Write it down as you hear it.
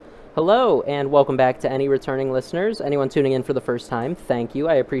Hello, and welcome back to any returning listeners. Anyone tuning in for the first time, thank you.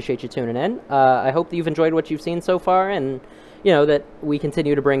 I appreciate you tuning in. I hope that you've enjoyed what you've seen so far, and that we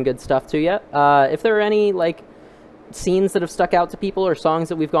continue to bring good stuff to you. If there are any scenes that have stuck out to people or songs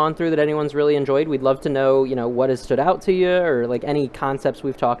that we've gone through that anyone's really enjoyed, we'd love to know what has stood out to you or any concepts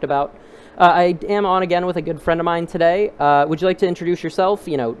we've talked about. I am on again with a good friend of mine today. Would you like to introduce yourself?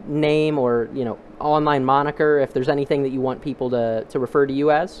 Name or online moniker, if there's anything that you want people to refer to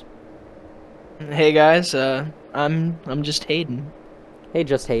you as. Hey guys, I'm just Hayden. Hey,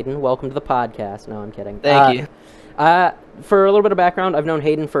 just Hayden. Welcome to the podcast. No, I'm kidding. Thank you. For a little bit of background, I've known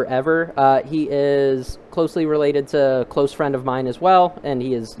Hayden forever. He is closely related to a close friend of mine as well, and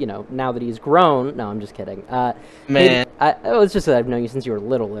he is, now that he's grown. No, I'm just kidding. Man. It's just that I've known you since you were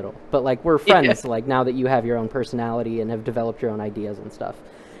little. But we're friends. Yeah. Now that you have your own personality and have developed your own ideas and stuff.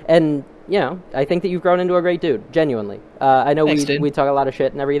 And I think that you've grown into a great dude. Genuinely. I know Thanks, we talk a lot of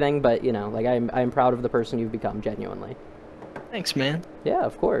shit and everything, but I'm proud of the person you've become. Genuinely. Thanks, man. Yeah,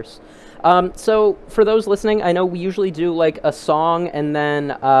 of course. So for those listening, I know we usually do a song and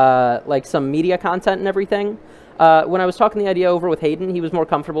then some media content and everything. When I was talking the idea over with Hayden, he was more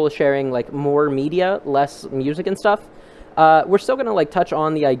comfortable with sharing more media, less music and stuff. We're still gonna touch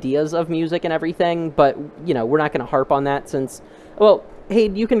on the ideas of music and everything, but we're not gonna harp on that since, well,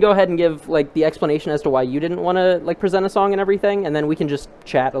 Hayden, you can go ahead and give the explanation as to why you didn't want to present a song and everything, and then we can just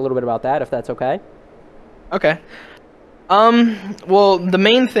chat a little bit about that if that's okay. Okay. Well, the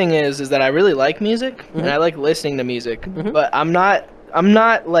main thing is that I really like music and I like listening to music, but I'm not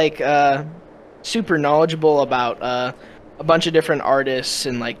super knowledgeable about a bunch of different artists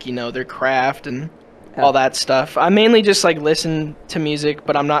and their craft and all that stuff. I mainly just listen to music,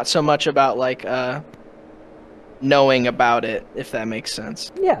 but I'm not so much about knowing about it, if that makes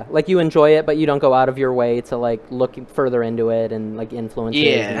sense. Yeah, you enjoy it, but you don't go out of your way to look further into it and influences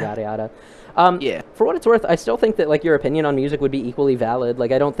and yada yada. Yeah. For what it's worth, I still think that your opinion on music would be equally valid.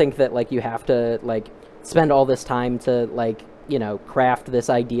 I don't think that you have to spend all this time to craft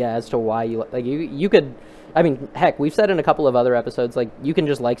this idea as to why you could. I mean, heck, we've said in a couple of other episodes you can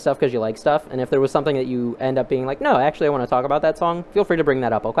just like stuff because you like stuff, and if there was something that you end up being no, actually I want to talk about that song, feel free to bring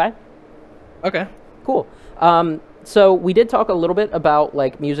that up. Okay. Okay. Cool. So we did talk a little bit about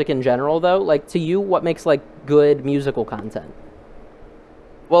music in general, though. To you, what makes good musical content?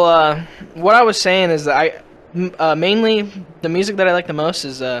 Well, what I was saying is that mainly the music that I like the most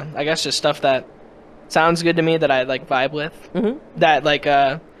is I guess just stuff that sounds good to me that I vibe with. That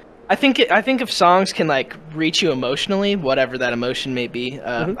I think if songs can reach you emotionally, whatever that emotion may be,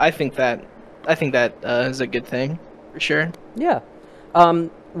 I think that is a good thing for sure. Yeah.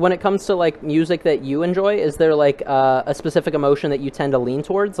 When it comes to music that you enjoy, is there a specific emotion that you tend to lean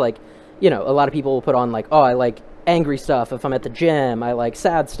towards? A lot of people will put on oh, I like angry stuff if I'm at the gym. I like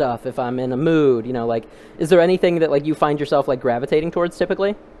sad stuff if I'm in a mood. Is there anything that you find yourself gravitating towards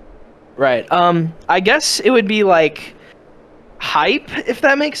typically? Right. I guess it would be hype, if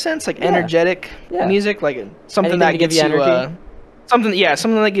that makes sense. Energetic music, something Anything that to gives give you you energy? something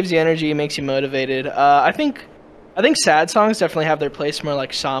that gives you energy, makes you motivated. I think sad songs definitely have their place, more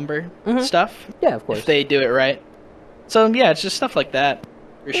somber stuff. Yeah, of course. If they do it right. So yeah, it's just stuff like that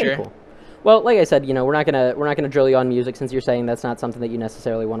for Very sure. cool. Well, like I said, we're not gonna drill you on music since you're saying that's not something that you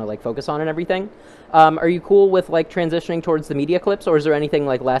necessarily want to focus on and everything. Are you cool with transitioning towards the media clips, or is there anything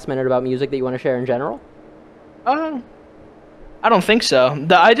last minute about music that you want to share in general? I don't think so.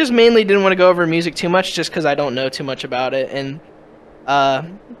 I just mainly didn't want to go over music too much, just because I don't know too much about it, and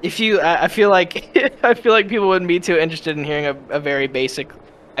I feel like I feel like people wouldn't be too interested in hearing a very basic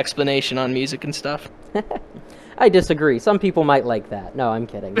explanation on music and stuff. I disagree. Some people might like that. No, I'm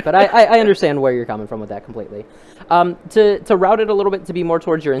kidding. But I understand where you're coming from with that completely. To route it a little bit to be more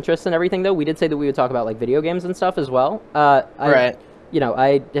towards your interests and everything, though, we did say that we would talk about video games and stuff as well. Right.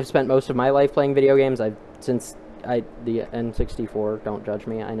 I have spent most of my life playing video games. The N64. Don't judge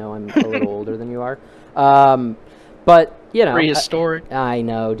me. I know I'm a little older than you are. But Prehistoric. I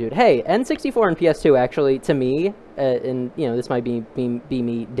know, dude. Hey, N64 and PS2 actually, to me, and this might be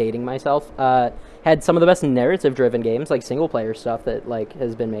me dating myself, had some of the best narrative-driven games, single-player stuff that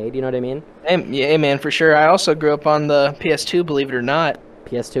has been made. You know what I mean? Hey, man, for sure. I also grew up on the PS2, believe it or not.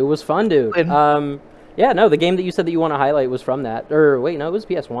 PS2 was fun, dude. Yeah, no, the game that you said that you want to highlight was from that. Or wait, no, it was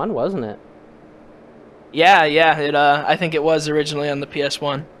PS1, wasn't it? Yeah. It I think it was originally on the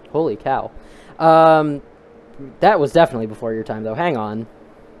PS1. Holy cow. That was definitely before your time, though. Hang on.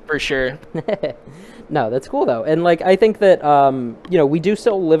 For sure. No, that's cool though, and I think that we do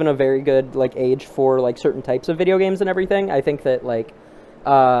still live in a very good age for certain types of video games and everything. I think that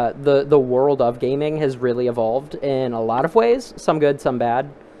the world of gaming has really evolved in a lot of ways, some good, some bad.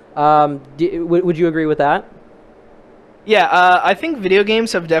 Would you agree with that? Yeah, I think video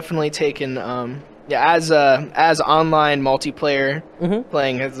games have definitely taken yeah, as online multiplayer Mm-hmm.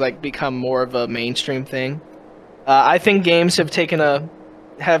 playing has like become more of a mainstream thing. I think games have taken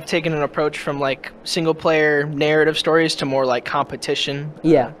an approach from like single player narrative stories to more like competition,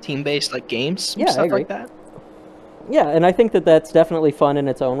 Yeah. team based like games, Yeah, I stuff agree. like that. Yeah, and I think that that's definitely fun in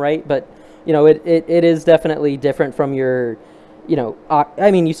its own right, but it is definitely different from your,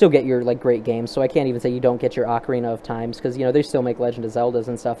 I mean, you still get your like great games, so I can't even say you don't get your Ocarina of Times because they still make Legend of Zeldas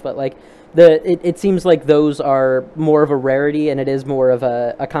and stuff, but like it seems like those are more of a rarity and it is more of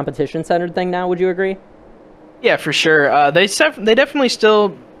a competition centered thing now. Would you agree? Yeah, for sure. They definitely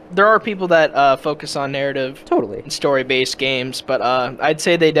still there are people that focus on narrative Totally. and story based games, but I'd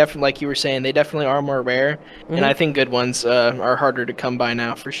say they definitely, like you were saying, they definitely are more rare, and Hmm. I think good ones are harder to come by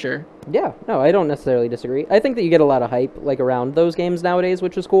now for sure. Yeah, no, I don't necessarily disagree. I think that you get a lot of hype like around those games nowadays,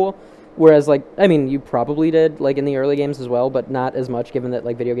 which is cool. Whereas like I mean, you probably did like in the early games as well, but not as much given that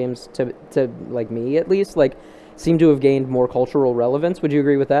like video games to like me at least like seem to have gained more cultural relevance. Would you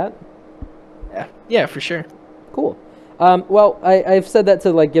agree with that? Yeah, yeah, for sure. Cool. Well, I've said that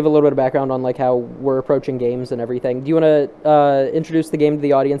to like give a little bit of background on like how we're approaching games and everything. Do you want to introduce the game to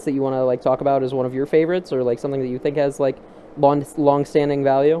the audience that you want to like talk about as one of your favorites or like something that you think has like long standing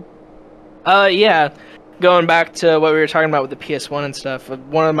value? Yeah, going back to what we were talking about with the PS1 and stuff,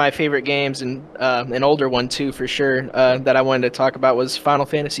 one of my favorite games and an older one too for sure that I wanted to talk about was Final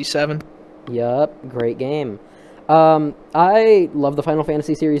Fantasy VII. Yup, great game. I love the Final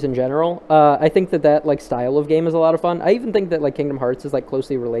Fantasy series in general. I think that like style of game is a lot of fun. I even think that like Kingdom Hearts is like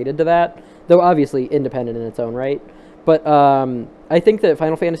closely related to that, though obviously independent in its own right. But I think that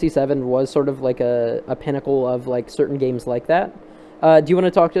Final Fantasy VII was sort of like a pinnacle of like certain games like that. Do you want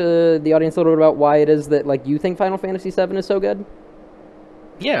to talk to the audience a little bit about why it is that like you think Final Fantasy VII is so good?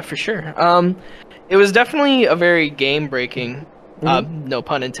 Yeah, for sure. It was definitely a very game breaking, Mm-hmm. no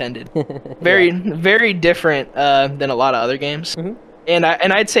pun intended, Yeah. very different than a lot of other games, Mm-hmm. and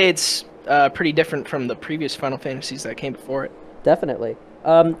I'd say it's pretty different from the previous Final Fantasies that came before it. Definitely.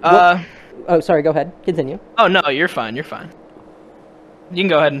 What? Uh, Oh, sorry. Go ahead. Continue. oh no, you're fine, you're fine. You can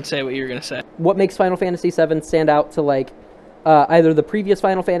go ahead and say what you were gonna say. What makes Final Fantasy VII stand out to like either the previous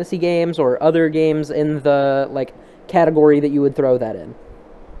Final Fantasy games or other games in the like category that you would throw that in?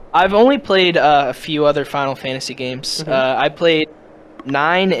 I've only played a few other Final Fantasy games. Mm-hmm. I played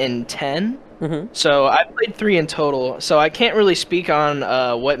 9 and 10, Mm-hmm. so I played three in total. So I can't really speak on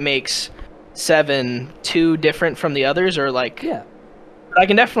what makes seven too different from the others, or like. Yeah. But I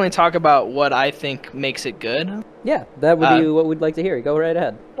can definitely talk about what I think makes it good. Yeah. That would Uh, be what we'd like to hear. Go right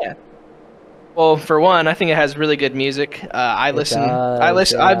ahead. yeah. Well, for one, I think it has really good music. It does.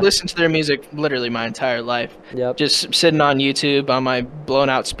 I've Yeah. listened to their music literally my entire life. Yep. Just sitting on YouTube on my blown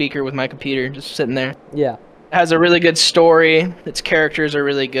out speaker with my computer, just sitting there. Yeah. It has a really good story. Its characters are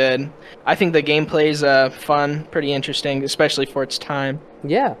really good. I think the gameplay's fun, pretty interesting, especially for its time.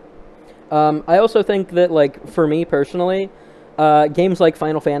 Yeah. I also think that like for me personally, games like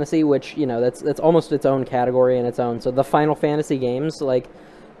Final Fantasy, which that's almost its own category in its own. So the Final Fantasy games, like,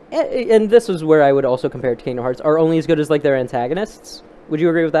 and this is where I would also compare it to Kingdom Hearts, are only as good as like their antagonists. Would you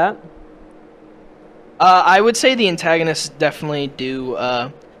agree with that? I would say the antagonists definitely do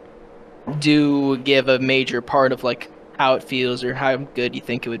give a major part of like how it feels or how good you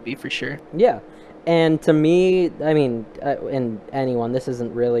think it would be for sure. Yeah. And to me, I mean, and anyone, this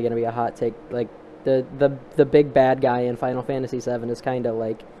isn't really going to be a hot take. Like the big bad guy in Final Fantasy VII is kind of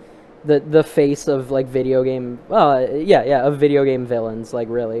like the face of like video game. Yeah, of video game villains. Like,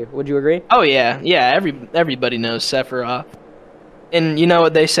 really, would you agree? Oh yeah, yeah. Everybody knows Sephiroth, and you know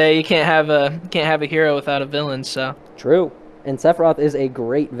what they say: you can't have a hero without a villain. So True. And Sephiroth is a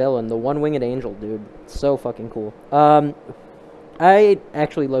great villain, the one-winged angel, dude. So fucking cool. I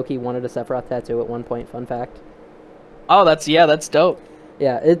actually low-key wanted a Sephiroth tattoo at one point. Fun fact. oh, that's dope.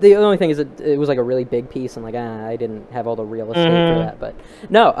 Yeah, the only thing is it was like a really big piece, and like I didn't have all the real estate for that. But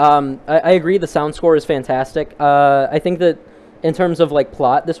no, I agree. The sound score is fantastic. I think that in terms of like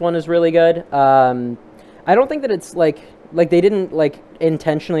plot, this one is really good. I don't think that it's like they didn't like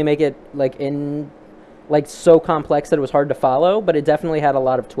intentionally make it like so complex that it was hard to follow, but it definitely had a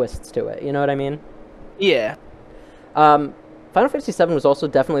lot of twists to it. You know what I mean? Yeah. Um, Final Fantasy VII was also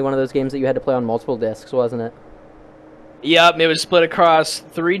definitely one of those games that you had to play on multiple discs, wasn't it? Yep, it was split across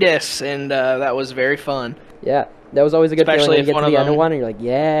 3 discs, and that was very fun. Yeah, that was always a good feeling Especially when you if get one to of the end of them, one and you're like,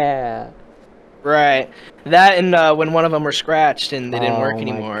 yeah. right? That and when one of them were scratched and they didn't work Oh my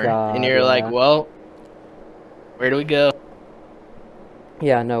anymore, and god, you're like, yeah. well, where do we go?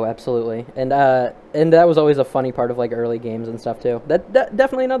 Yeah, no, absolutely, and that was always a funny part of like early games and stuff too. That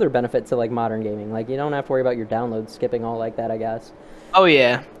definitely another benefit to like modern gaming. Like you don't have to worry about your downloads skipping all like that, I guess. Oh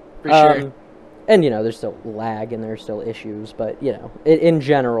yeah, for sure. Um, and there's still lag and there's still issues, but in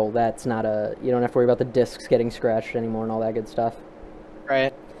general, that's not a you don't have to worry about the discs getting scratched anymore and all that good stuff.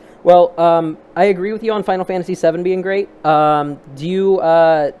 Right. Well, I agree with you on Final Fantasy VII being great. Do you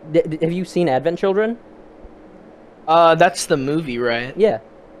have you seen Advent Children? That's the movie, right? Yeah.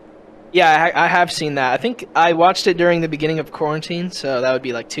 Yeah, I have seen that. I think I watched it during the beginning of quarantine, so that would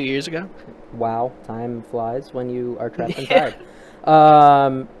be like 2 years ago. Wow, time flies when you are trapped Yeah, inside.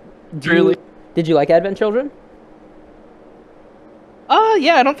 Um, do truly. you did you like Advent Children?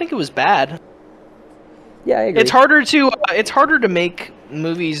 Yeah, I don't think it was bad. Yeah, I agree. It's harder to make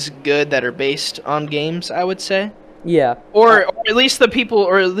movies good that are based on games, I would say. Yeah. Or at least the people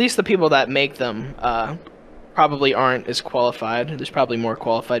that make them probably aren't as qualified. There's probably more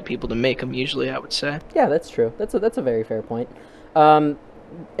qualified people to make them usually, I would say. Yeah, that's true. That's a very fair point. Um,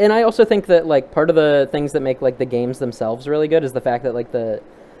 and I also think that like part of the things that make like the games themselves really good is the fact that like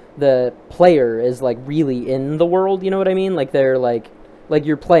the player is like really in the world. You know what I mean? Like they're like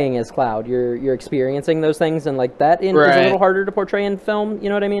you're playing as Cloud. You're experiencing those things, and like that is a Right. little harder to portray in film. You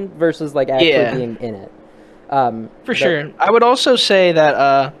know what I mean? Versus like actually Yeah, being in it. for But sure. I would also say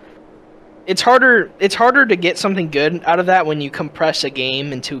that it's harder to get something good out of that when you compress a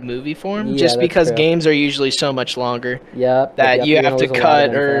game into movie form, yeah, just that's because true. games are usually so much longer that Yep. you You're have gonna to lose a lot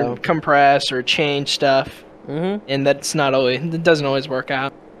of cut or info. compress or change stuff, Mm-hmm. and it doesn't always work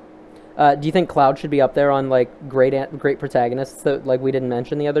out. Do you think Cloud should be up there on like great protagonists that like we didn't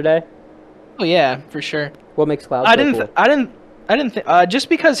mention the other day? Oh yeah, for sure. What makes Cloud I so didn't. cool? I didn't. I didn't think. Just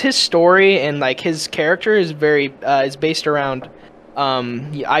because his story and like his character is very is based around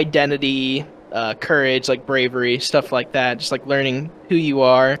identity, courage, like bravery, stuff like that. Just like learning who you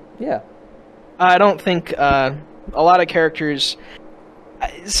are. Yeah. I don't think a lot of characters.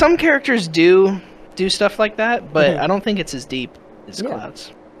 Some characters do stuff like that, but Hmm. I don't think it's as deep as Yeah.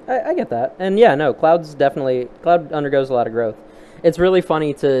 Cloud's. I get that, and yeah, no, Cloud undergoes a lot of growth. It's really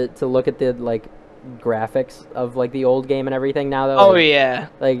funny to look at the like graphics of like the old game and everything now though. Oh yeah,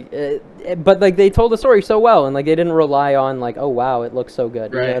 But like they told the story so well, and like they didn't rely on like, oh wow, it looks so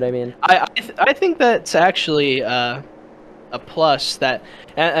good. You know right. what I mean? I think that's actually a plus that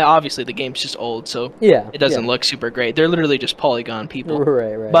and obviously the game's just old, so Yeah. it Yeah. doesn't look super great. They're literally just polygon people.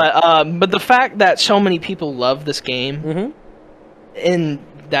 Right. Right. But the fact that so many people love this game Mm-hmm. and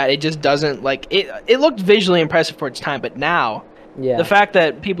that it just doesn't like it looked visually impressive for its time, but now the Yeah. fact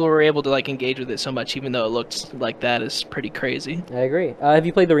that people were able to like engage with it so much even though it looked like that is pretty crazy. I agree. Have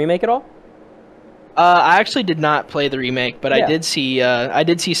you played the remake at all? I actually did not play the remake, but Yeah. I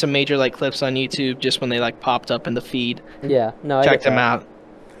did see some major like clips on YouTube just when they like popped up in the feed. Yeah. No, I Check get them that. out.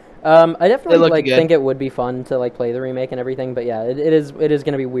 I They definitely looked like good. think it would be fun to like play the remake and everything, but yeah, it is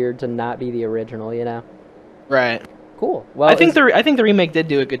gonna be weird to not be the original, you know? Right. Cool. Well, I think the remake did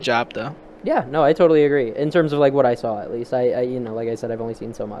do a good job though. yeah, no, I totally agree. In terms of like what I saw, at least, I like I said, I've only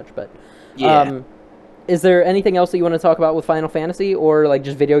seen so much, but Yeah. um, is there anything else that you want to talk about with Final Fantasy or like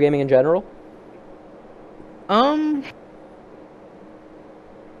just video gaming in general? Um,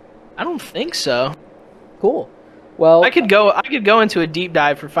 I don't think so. Cool. Well, I could go into a deep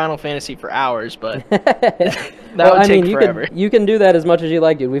dive for Final Fantasy for hours, but that well, would I mean, take forever. you can do that as much as you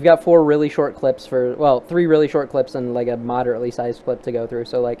like, dude. We've got 3 really short clips and like a moderately sized clip to go through.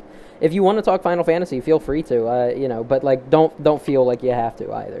 So like, if you want to talk Final Fantasy, feel free to. But like, don't feel like you have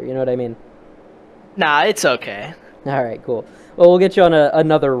to either. You know what I mean? Nah, it's okay. All right, cool. Well, we'll get you on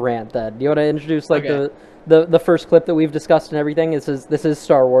another rant then. Do you want to introduce like Okay. the first clip that we've discussed and everything? This is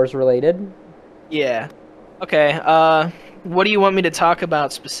Star Wars related. Yeah. Okay. What do you want me to talk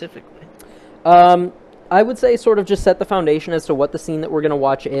about specifically? I would say sort of just set the foundation as to what the scene that we're gonna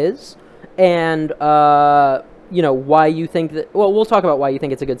watch is, and why you think that. Well, we'll talk about why you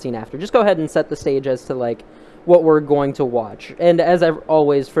think it's a good scene after. Just go ahead and set the stage as to like what we're going to watch. And as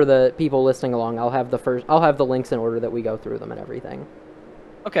always, for the people listening along, I'll have the links in order that we go through them and everything.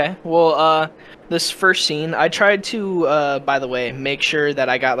 Okay. Well, this first scene, I tried to, by the way, make sure that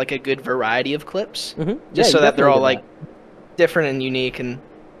I got like a good variety of clips, Mm-hmm. Yeah, just you so that they're definitely all did like that. different and unique, and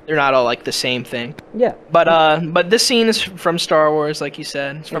they're not all like the same thing. Yeah. But this scene is from Star Wars, like you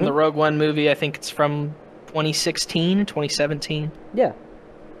said. It's from the Mm-hmm. Rogue One movie. I think it's from 2016, 2017. Yeah.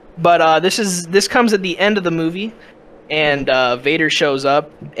 But this comes at the end of the movie, and Vader shows up,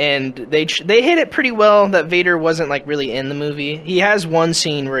 and they hit it pretty well that Vader wasn't like really in the movie. He has one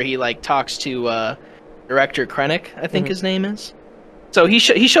scene where he like talks to director Krennic, I think Mhm. his name is, So he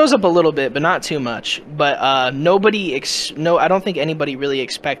shows up a little bit, but not too much. But I don't think anybody really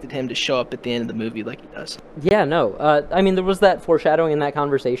expected him to show up at the end of the movie like he does. Yeah, no. I mean, there was that foreshadowing in that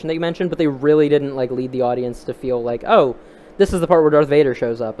conversation that you mentioned, but they really didn't like lead the audience to feel like, oh, this is the part where Darth Vader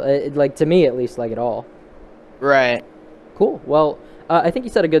shows up. Like to me, at least, like at all. Right. Cool. Well, I think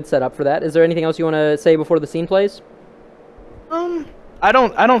you set a good setup for that. Is there anything else you want to say before the scene plays? I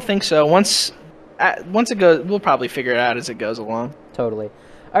don't think so. Once it goes, we'll probably figure it out as it goes along. Totally.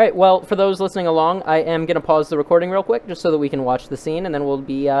 All right, well, for those listening along, I am going to pause the recording real quick just so that we can watch the scene, and then we'll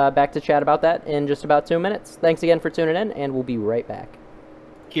be back to chat about that in just about 2 minutes. Thanks again for tuning in, and we'll be right back.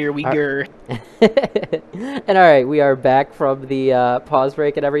 Here we go. And all right, we are back from the pause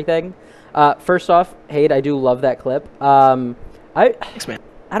break and everything. First off, Hayden, I do love that clip. Thanks, man.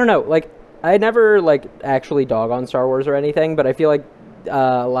 I don't know, like, I never, like, actually dog on Star Wars or anything, but I feel like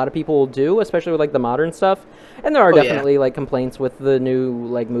a lot of people do, especially with, like, the modern stuff. And there are definitely, like, complaints with the new,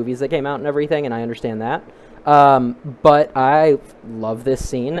 like, movies that came out and everything, and I understand that. But I love this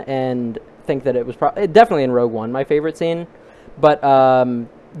scene and think that it was definitely in Rogue One my favorite scene. But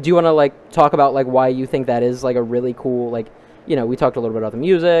do you want to, like, talk about, like, why you think that is, like, a really cool, like, you know, we talked a little bit about the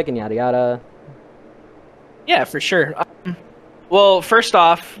music and yada yada. Yeah, for sure. Well, first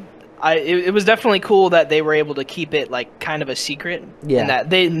off, it was definitely cool that they were able to keep it like kind of a secret. Yeah. And that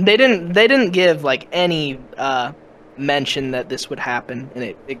they didn't give like any mention that this would happen, and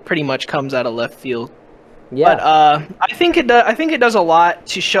it pretty much comes out of left field. Yeah. But I think it does a lot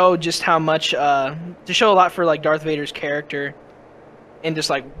to show just how much to show a lot for like Darth Vader's character, and just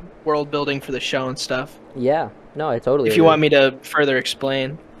like world building for the show and stuff. Yeah. No, I totally If agree. you want me to further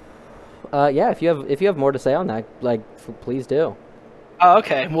explain. Yeah, if you have more to say on that, like, please do. Oh,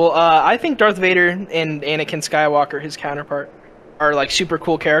 okay. Well, I think Darth Vader and Anakin Skywalker, his counterpart, are like super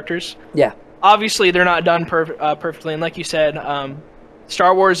cool characters. Yeah. Obviously, they're not done perfectly, and like you said,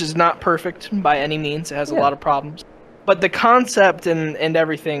 Star Wars is not perfect by any means. It has a lot of problems, but the concept and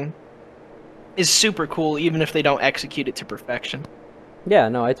everything is super cool, even if they don't execute it to perfection. Yeah,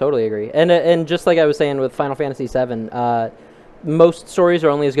 no, I totally agree. And just like I was saying with Final Fantasy VII, most stories are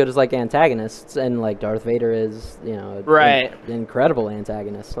only as good as like antagonists, and like Darth Vader is, you know, right, an incredible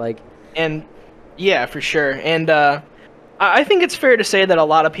antagonist. Like, and yeah, for sure. And I think it's fair to say that a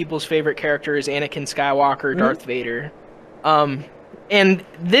lot of people's favorite character is Anakin Skywalker, Darth Vader. And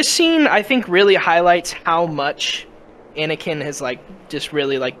this scene, I think, really highlights how much Anakin has like just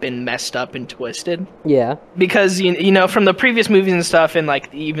really like been messed up and twisted. Yeah. Because you know, from the previous movies and stuff, and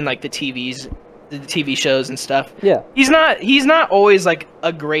like even like the TV shows and stuff. Yeah. He's not always like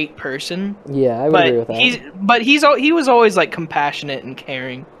a great person. Yeah, I would agree with that. He was always like compassionate and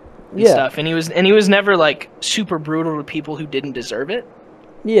caring and stuff, and he was never like super brutal to people who didn't deserve it.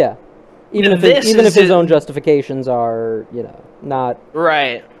 Yeah. Even if his own justifications are, you know, not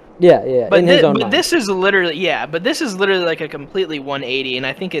right. Yeah, yeah. But in his own mind. this is literally like a completely 180, and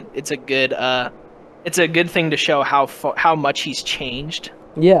I think it's a good thing to show how much he's changed.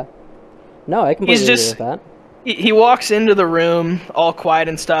 Yeah. No, I completely agree with that. He walks into the room all quiet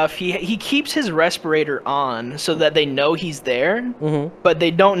and stuff. He keeps his respirator on so that they know he's there, but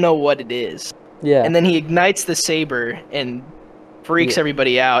they don't know what it is. Yeah. And then he ignites the saber and freaks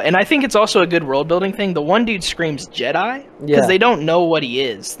everybody out. And I think it's also a good world building thing. The one dude screams Jedi because they don't know what he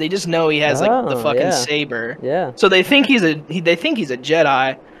is. They just know he has like the fucking saber. Yeah. So they think he's a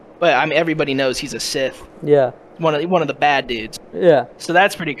Jedi, but I mean everybody knows he's a Sith. Yeah. One of the bad dudes. Yeah. So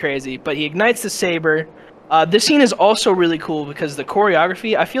that's pretty crazy. But he ignites the saber. This scene is also really cool because the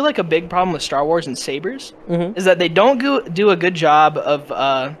choreography. I feel like a big problem with Star Wars and sabers is that they don't do a good job of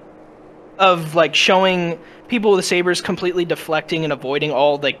like showing people with sabers completely deflecting and avoiding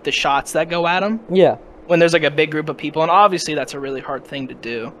all like the shots that go at them. Yeah. When there's like a big group of people, and obviously that's a really hard thing to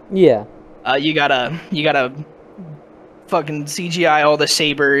do. Yeah. You gotta fucking CGI all the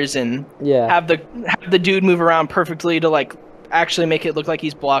sabers and have the dude move around perfectly to like actually make it look like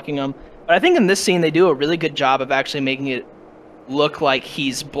he's blocking them. But I think in this scene they do a really good job of actually making it look like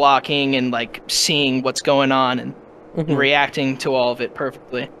he's blocking and like seeing what's going on and reacting to all of it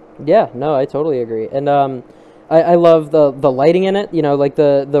perfectly. Yeah, no, I totally agree. And I love the lighting in it, you know, like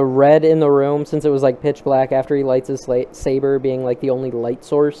the red in the room, since it was like pitch black after he lights his saber, being like the only light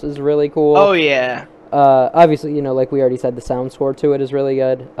source is really cool. Oh yeah. Obviously, you know, like we already said, the sound score to it is really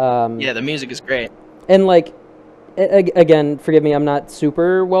good. Yeah, the music is great. And like, again, forgive me, I'm not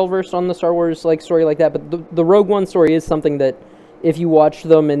super well versed on the Star Wars like story like that, but the Rogue One story is something that if you watched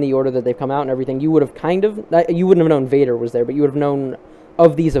them in the order that they've come out and everything, you would have you wouldn't have known Vader was there, but you would have known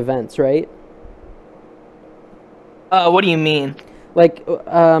of these events, right? What do you mean? Like,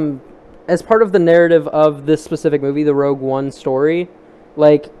 as part of the narrative of this specific movie, the Rogue One story,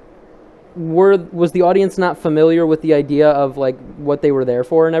 Like, was the audience not familiar with the idea of like what they were there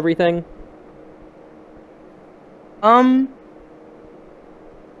for and everything? Um,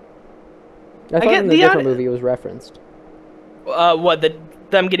 I I thought get in the the different movie it was referenced. what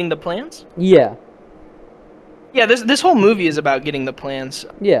them getting the plans? Yeah, Yeah, this whole movie is about getting the plans.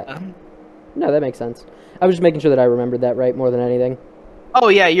 yeah. Uh, No, that makes sense. I was just making sure that I remembered that right more than anything. oh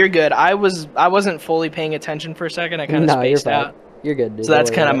yeah, you're good. I wasn't fully paying attention for a second. I kind of No, you're spaced fine. out. You're good, dude. So Don't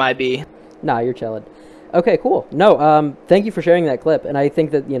that's worry kind about of it. my B. Nah, you're chilling. Okay, cool. No, thank you for sharing that clip, and I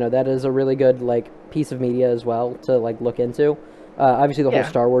think that that is a really good like piece of media as well to like look into. Obviously, the whole Yeah.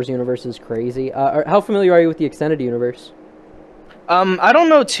 Star Wars universe is crazy. How familiar are you with the extended universe? I don't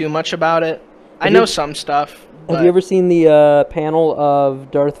know too much about it. I Have know you some stuff, have you but ever seen the panel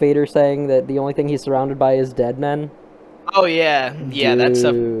of Darth Vader saying that the only thing he's surrounded by is dead men? oh yeah, yeah,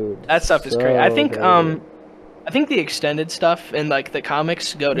 Dude, that stuff is crazy. so crazy. I think the extended stuff and like the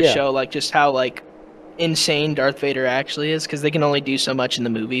comics go to Yeah, show like just how like insane Darth Vader actually is because they can only do so much in the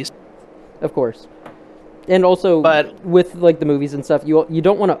movies. of course. And also But with like the movies and stuff, you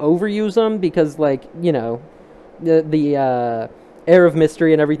don't want to overuse them because like the air of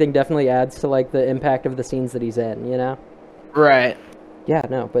mystery and everything definitely adds to like the impact of the scenes that he's in. right, Yeah,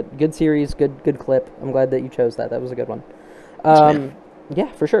 no, but good series, good clip. I'm glad that you chose that. That was a good one. yes, man. Yeah,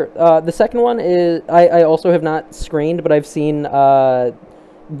 for sure. The second one is I also have not screened, but I've seen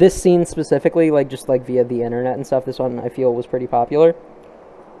this scene specifically, like just like via the internet and stuff. This one I feel was pretty popular.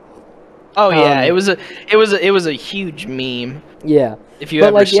 Oh yeah, Um, it was a huge meme yeah, if you but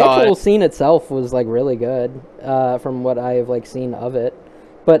ever like the saw actual it. scene itself was like really good from what I have like seen of it.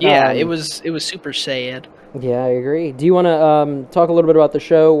 But Yeah, it was super sad. yeah, I agree. Do you want to talk a little bit about the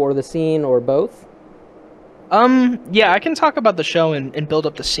show or the scene or both? Yeah, I can talk about the show and build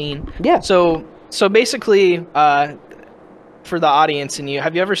up the scene. Yeah, So basically, for the audience and you,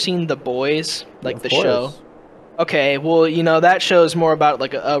 have you ever seen The Boys, like of the show? course. Okay, well, you know, that show is more about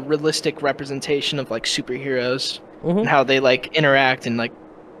like a realistic representation of like superheroes and Mhm. how they like interact and like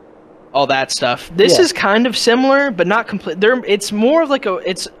all that stuff. This Yeah. is kind of similar, but not complete. There, it's more of like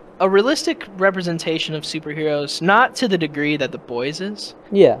it's a realistic representation of superheroes, not to the degree that The Boys is,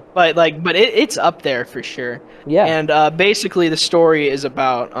 Yeah. but like, but it's up there for sure. Yeah. And basically, the story is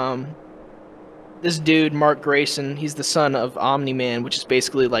about this dude, Mark Grayson. He's the son of Omni Man, which is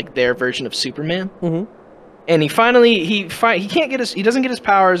basically like their version of Superman. Mhm. And he can't get he doesn't get his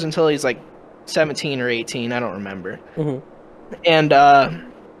powers until he's like 17 or 18. I don't remember. Mhm.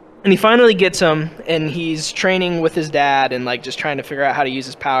 And he finally gets them, and he's training with his dad and like just trying to figure out how to use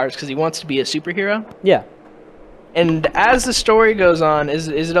his powers because he wants to be a superhero. Yeah. And as the story goes on, is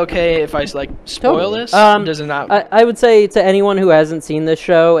it okay if I like spoil Totally. this? Does it not? I would say to anyone who hasn't seen this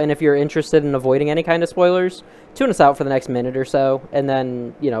show, and if you're interested in avoiding any kind of spoilers, tune us out for the next minute or so, and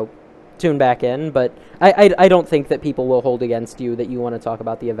then tune back in. But I don't think that people will hold against you that you want to talk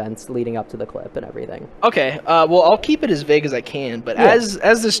about the events leading up to the clip and everything. Okay. Well, I'll keep it as vague as I can. But Yeah.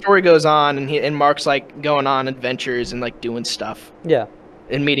 as the story goes on, and Mark's like going on adventures and like doing stuff Yeah.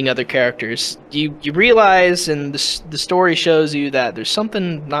 and meeting other characters, you realize, and the story shows you that there's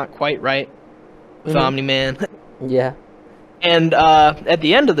something not quite right with Mhm. Omni Man. Yeah. And at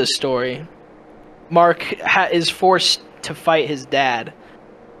the end of the story, Mark is forced to fight his dad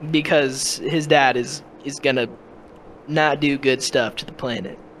because his dad is gonna not do good stuff to the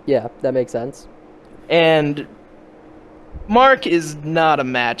planet. Yeah. That makes sense. And Mark is not a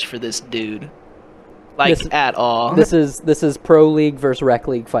match for this dude, like This at all. this is pro league versus rec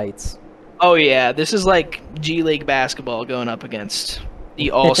league fights. Oh yeah, this is like G League basketball going up against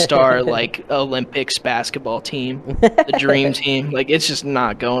the all-star like Olympics basketball team, the dream team. Like it's just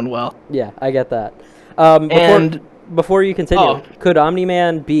not going well. Yeah, I get that. And Before you continue, oh, could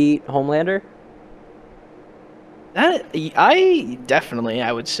Omni-Man beat Homelander? that I definitely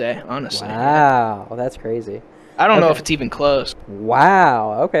I would say honestly. Wow, that's crazy. I don't know Okay. if it's even close.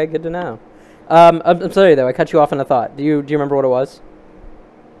 Wow. Okay, good to know. I'm sorry though. I cut you off in a thought. Do you remember what it was?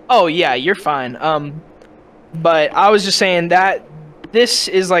 Oh yeah, you're fine. But I was just saying that this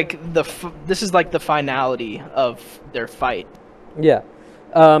is like this is like the finality of their fight, Yeah.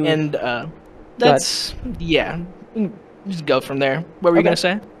 Um, and that's yeah. Just go from there. What were you Okay. gonna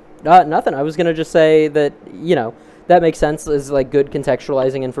say? Nothing. I was gonna just say that that makes sense. Is like good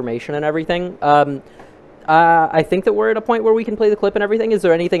contextualizing information and everything. I think that we're at a point where we can play the clip and everything. Is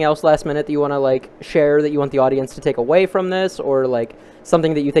there anything else last minute that you want to like share that you want the audience to take away from this, or like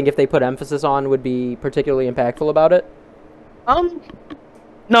something that you think if they put emphasis on would be particularly impactful about it?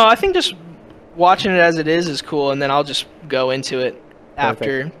 No, I think just watching it as it is cool, and then I'll just go into it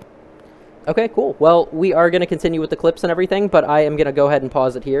after. Okay, cool. Well, we are going to continue with the clips and everything, but I am going to go ahead and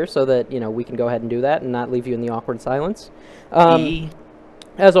pause it here so that, we can go ahead and do that and not leave you in the awkward silence. Um, E.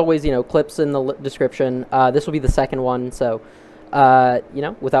 as always, clips in the description. This will be the second one, so,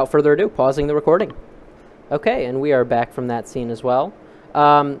 without further ado, pausing the recording. Okay, and we are back from that scene as well.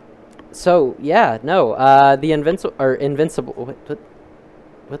 The Invincible.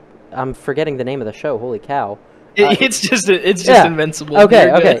 What? I'm forgetting the name of the show. Holy cow! It's just Yeah. Invincible. Okay,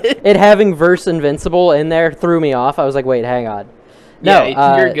 You're okay. good. It having verse Invincible in there threw me off. I was like, wait, hang on. Yeah,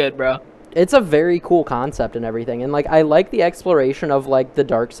 No, you're good, bro. it's a very cool concept and everything, and like I like the exploration of like the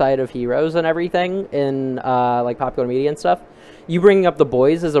dark side of heroes and everything in like popular media and stuff. You bringing up The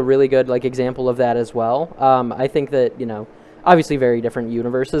Boys is a really good like example of that as well. I think that obviously very different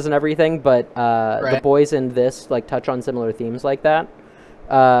universes and everything, but The Right. Boys and this like touch on similar themes like that.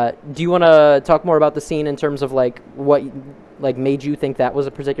 Do you want to talk more about the scene in terms of like what like made you think that was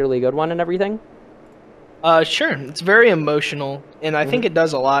a particularly good one and everything? Sure. It's very emotional, and I think Mm-hmm. it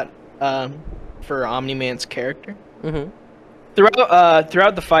does a lot for Omni-Man's character. Mm-hmm.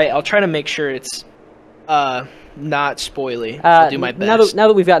 Throughout the fight, I'll try to make sure it's not spoily. I'll do my Now that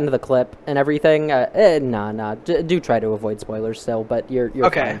best. we've gotten to the clip and everything, nah. Do try to avoid spoilers still, but you're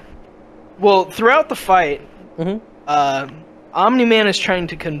Okay. fine. Well, throughout the fight, Mm-hmm. uh, Omni-Man is trying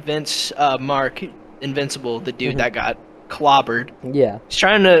to convince Mark Invincible, the dude Mm-hmm. that got clobbered. Yeah.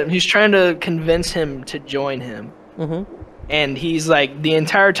 He's trying to convince him to join him. Mm-hmm. And he's like the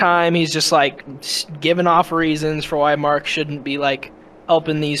entire time he's just like giving off reasons for why Mark shouldn't be like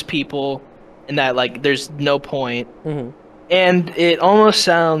helping these people and that like there's no point. Mm-hmm. And it almost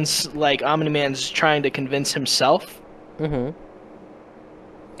sounds like Omni-Man's trying to convince himself. Mm-hmm.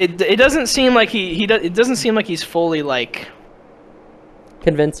 It doesn't seem like it doesn't seem like he's fully like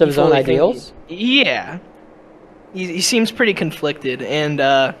Convinced of his own fully ideals. yeah. He seems pretty conflicted, and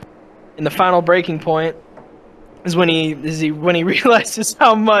in the final breaking point is when he realizes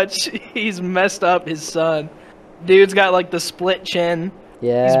how much he's messed up his son. Dude's got like the split chin. He's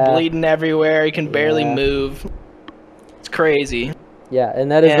Yeah. bleeding everywhere. He can barely Yeah. move. It's crazy. Yeah,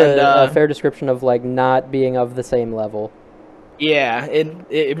 and that is And a fair description of like not being of the same level. yeah,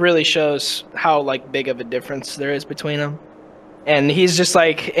 it really shows how like big of a difference there is between them. And he's just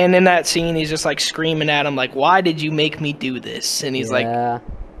like, and in that scene, he's just like screaming at him, like, "Why did you make me do this?" And he's like, Yeah.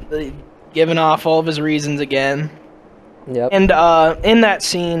 giving off all of his reasons again. Yep. And in that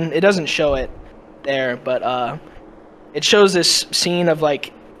scene, it doesn't show it there, but it shows this scene of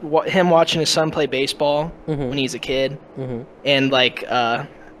like him watching his son play baseball Mhm. when he's a kid, Mhm. and like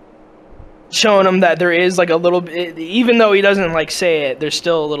showing him that there is like a little bit, even though he doesn't like say it, there's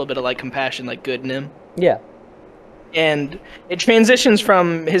still a little bit of like compassion, like good in him. Yeah. And it transitions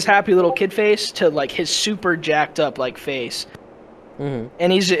from his happy little kid face to like his super jacked up like face, Mhm.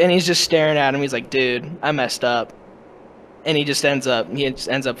 and he's just staring at him. He's like, "Dude, I messed up," and he just ends up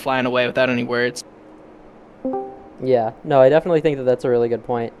flying away without any words. Yeah. No, I definitely think that that's a really good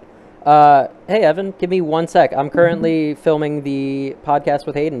point. Hey Evan, give me 1 sec. I'm currently filming the podcast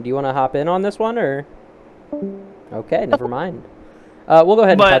with Hayden. Do you want to hop in on this one or? Okay, never mind. We'll go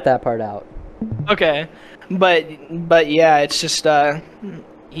ahead and But- cut that part out. Okay, but yeah, it's just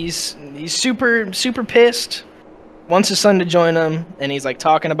he's super pissed. Wants his son to join him, and he's like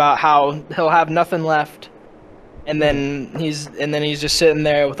talking about how he'll have nothing left, and then he's just sitting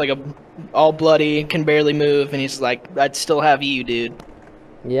there with like a all bloody, can barely move, and he's like, "I'd still have you, dude."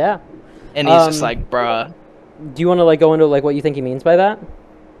 Yeah. And he's just like, "Bruh." Do you want to like go into like what you think he means by that?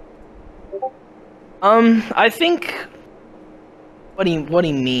 I think what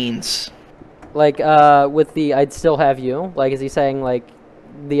he means. Like with the "I'd still have you." Like, is he saying like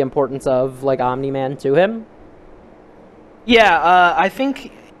the importance of like Omni-Man to him? Yeah, I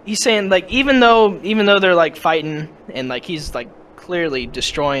think he's saying like even though they're like fighting and like he's like clearly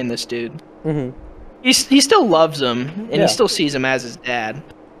destroying this dude, Mhm. he still loves him and Yeah. he still sees him as his dad.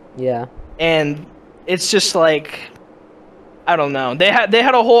 Yeah. And it's just like I don't know. They had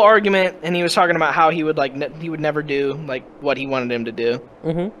a whole argument, and he was talking about how he would like he would never do like what he wanted him to do,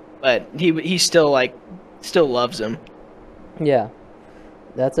 Mhm. but he still loves him. Yeah.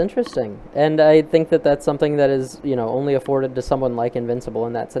 That's interesting. And I think that that's something that is, only afforded to someone like Invincible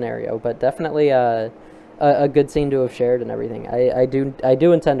in that scenario, but definitely a good scene to have shared and everything. I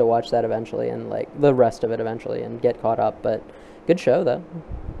do intend to watch that eventually and like the rest of it eventually and get caught up, but good show though.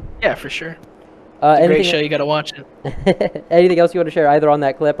 Yeah, for sure. It's a great Anything show. You gotta watch it. anything else you want to share either on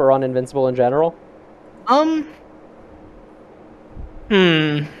that clip or on Invincible in general?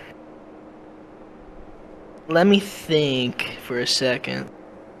 Let me think for a second.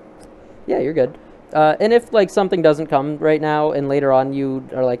 Yeah, you're good. And if like something doesn't come right now, and later on you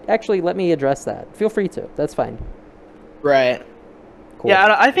are like, actually, let me address that. Feel free to. That's fine. Right. Cool.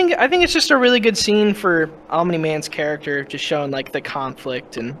 Yeah, I think it's just a really good scene for Omni-Man's character, just showing like the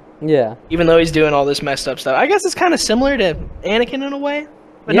conflict, and Yeah. even though he's doing all this messed up stuff, I guess it's kind of similar to Anakin in a way,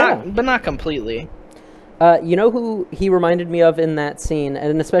 but Yeah. not completely. You know who he reminded me of in that scene,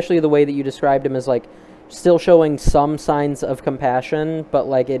 and especially the way that you described him as like still showing some signs of compassion, but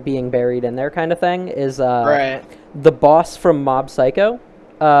like it being buried in there kind of thing, is Right. the boss from Mob Psycho,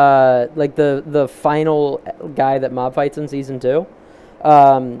 like the final guy that Mob fights in season 2.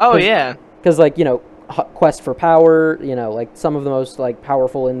 Oh yeah. Because like quest for power, like some of the most like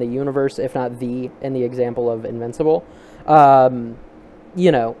powerful in the universe, if not in the example of Invincible. But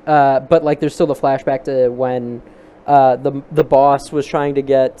like there's still the flashback to when the boss was trying to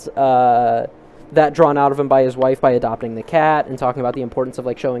get that drawn out of him by his wife by adopting the cat, and talking about the importance of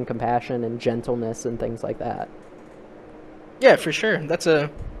like showing compassion and gentleness and things like that. Yeah, for sure. That's a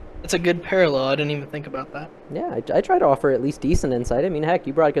good parallel. I didn't even think about that. Yeah, I try to offer at least decent insight. I mean, heck,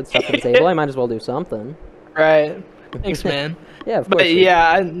 you brought good stuff to the table. I might as well do something. Right. Thanks, man. Yeah, of course. But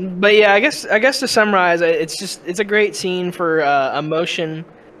yeah, I guess to summarize, it's a great scene for emotion,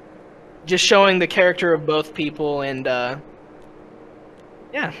 just showing the character of both people, and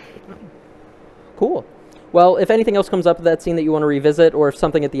yeah. Cool. Well, if anything else comes up with that scene that you want to revisit, or if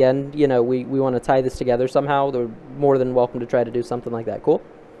something at the end, we want to tie this together somehow, they're more than welcome to try to do something like that. Cool?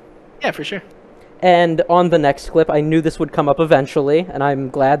 Yeah, for sure. And on the next clip, I knew this would come up eventually, and I'm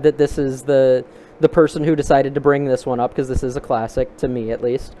glad that this is the person who decided to bring this one up, because this is a classic, to me at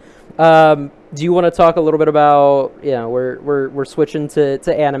least. Do you want to talk a little bit about, we're switching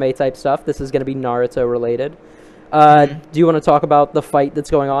to anime type stuff. This is going to be Naruto related. Do you want to talk about the fight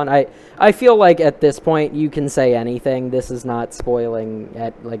that's going on? I feel like at this point you can say anything. This is not spoiling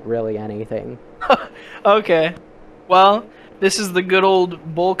at like really anything. Okay. Well, this is the good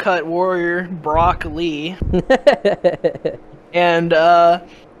old bowl cut warrior Brock Lee. And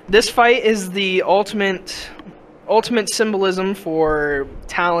this fight is the ultimate symbolism for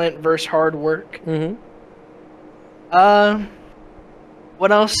talent versus hard work. Mm-hmm.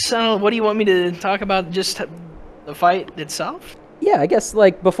 What else? What do you want me to talk about? Just the fight itself? Yeah, I guess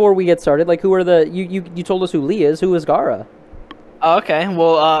like before we get started, like who are the you told us who Lee is. Who is Gaara? Okay,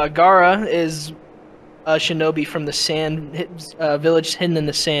 well, Gaara is a shinobi from the sand village hidden in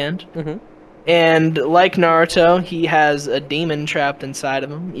the sand. Mm-hmm. And like Naruto, he has a demon trapped inside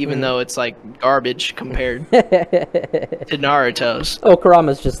of him, even though it's like garbage compared to Naruto's. Oh,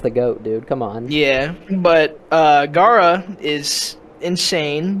 Kurama's just the goat, dude. Come on. Yeah, but Gaara is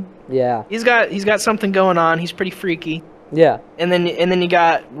insane. Yeah. He's got something going on. He's pretty freaky. Yeah. And then you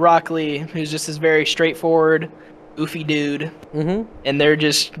got Rock Lee, who's just this very straightforward, goofy dude. Mm-hmm. And they're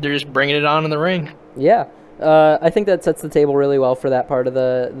just bringing it on in the ring. Yeah. I think that sets the table really well for that part of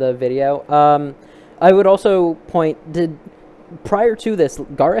the video. I would also point, prior to this,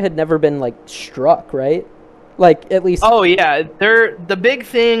 Gaara had never been like struck, right? Like at least. Oh yeah, the big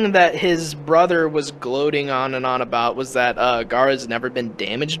thing that his brother was gloating on and on about was that Gaara's never been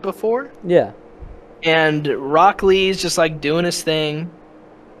damaged before. Yeah. And Rock Lee's just like doing his thing.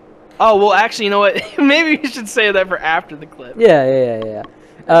 Oh well, actually, you know what? Maybe we should say that for after the clip. Yeah.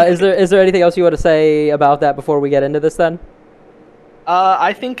 Is there anything else you want to say about that before we get into this then?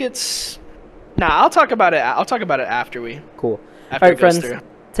 I think it's. Nah, I'll talk about it. I'll talk about it after we. Cool. After All right, friends. Through.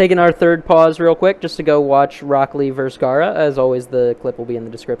 Taking our third pause real quick just to go watch Rock Lee vs. Gaara. As always, the clip will be in the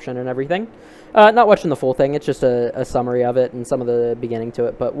description and everything. Not watching the full thing. It's just a summary of it and some of the beginning to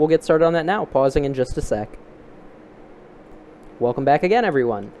it. But we'll get started on that now. Pausing in just a sec. Welcome back again,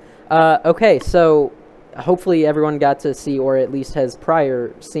 everyone. Okay, so hopefully everyone got to see, or at least has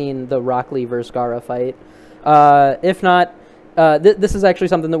prior seen, the Rock Lee vs. Gaara fight. If not, this is actually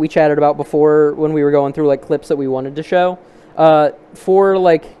something that we chatted about before when we were going through like clips that we wanted to show. For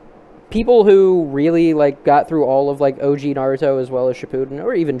like people who really like got through all of like OG Naruto as well as Shippuden,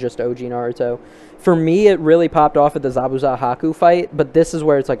 or even just OG Naruto, for me it really popped off at the Zabuza Haku fight. But this is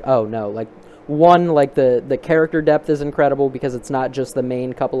where it's like, oh no, like one, like the character depth is incredible because it's not just the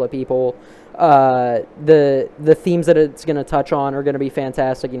main couple of people. The themes that it's going to touch on are going to be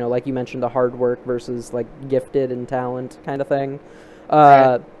fantastic. Like you mentioned, the hard work versus like gifted and talent kind of thing.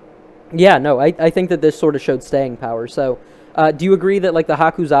 Right. Yeah, no, I think that this sort of showed staying power. So, do you agree that like the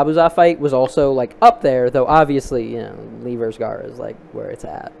Haku Zabuza fight was also like up there? Though obviously, Lee vs. Gaara is like where it's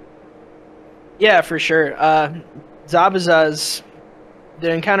at. Yeah, for sure.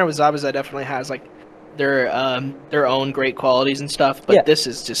 The encounter with Zabuza definitely has like their own great qualities and stuff. But this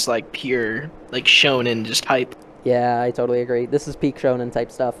is just like pure like shonen, just hype. Yeah, I totally agree. This is peak shonen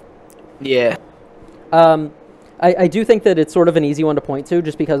type stuff. Yeah. I do think that it's sort of an easy one to point to,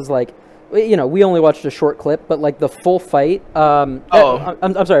 just because like, you know, we only watched a short clip, but like the full fight. I'm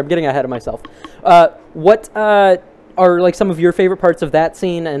sorry, I'm getting ahead of myself. What are like some of your favorite parts of that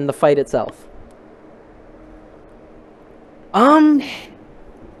scene and the fight itself?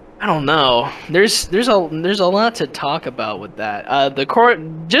 I don't know. There's a lot to talk about with that.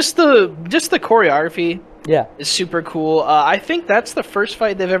 Just the choreography Yeah. is super cool. I think that's the first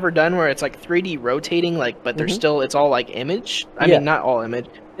fight they've ever done where it's like 3D rotating, like, but there's still it's all like image. I mean, not all image.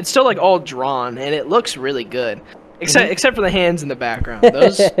 It's still like all drawn, and it looks really good. Except for the hands in the background.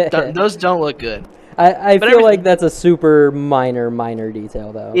 Those don't look good. I feel like that's a super minor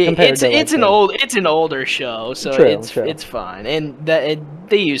detail though. It's an older show, so true. It's fine, and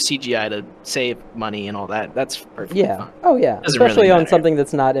they use CGI to save money and all that. That's perfectly fine. Oh yeah, Doesn't especially really on matter. something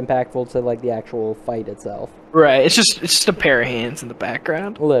that's not impactful to like the actual fight itself. Right. It's just a pair of hands in the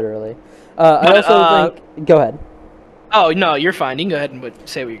background. Literally. I also think. Go ahead. Oh no, you're fine. You can go ahead and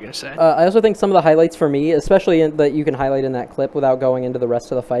say what you're gonna say. I also think some of the highlights for me, especially that you can highlight in that clip without going into the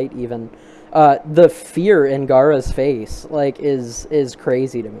rest of the fight, even the fear in Gaara's face, like, is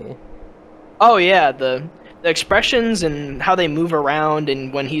crazy to me. Oh yeah, the expressions and how they move around,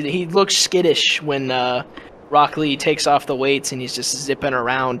 and when he looks skittish when Rock Lee takes off the weights and he's just zipping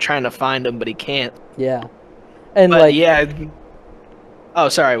around trying to find him, but he can't. Yeah, and but like yeah. Oh,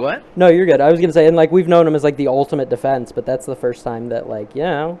 sorry, what? No, you're good. I was gonna say, and like we've known him as like the ultimate defense, but that's the first time that, like, you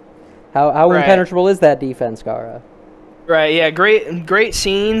know, how impenetrable is that defense, Gaara? Right. Yeah. Great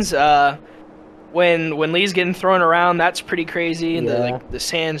scenes. When Lee's getting thrown around, that's pretty crazy, and the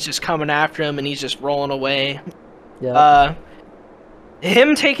sand's just coming after him, and he's just rolling away. Yeah.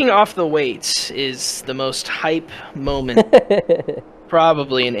 Him taking off the weights is the most hype moment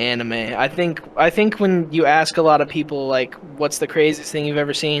probably in anime. I think when you ask a lot of people, like, what's the craziest thing you've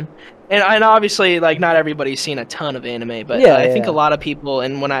ever seen, and obviously, like, not everybody's seen a ton of anime, but I think a lot of people,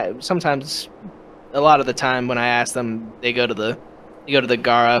 and a lot of the time when I ask them, they go to the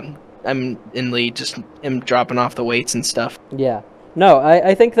Gaara. I'm in Lee, just him dropping off the weights and stuff. Yeah. No,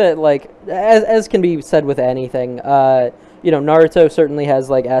 I think that, like, as can be said with anything, you know, Naruto certainly has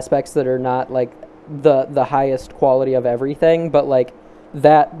like aspects that are not like the highest quality of everything, but like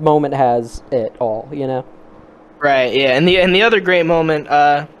that moment has it all, you know. Right. Yeah. And the other great moment,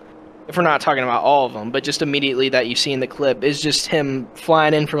 if we're not talking about all of them, but just immediately that you see in the clip, is just him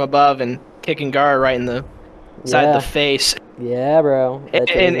flying in from above and kicking Gaara right in the side of the face. Yeah, bro.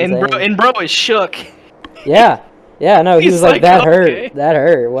 And bro is shook. Yeah. No, he was like, that okay. hurt. That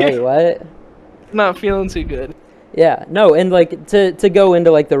hurt. Wait, what? Not feeling too good. Yeah, no, and like to go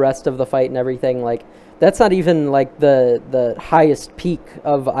into like the rest of the fight and everything, like that's not even like the highest peak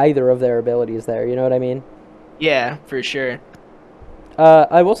of either of their abilities there, you know what I mean? Yeah, for sure.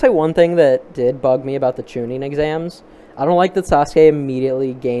 I will say one thing that did bug me about the Chunin exams. I don't like that Sasuke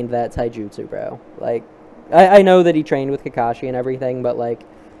immediately gained that taijutsu, bro. Like, I know that he trained with Kakashi and everything, but like,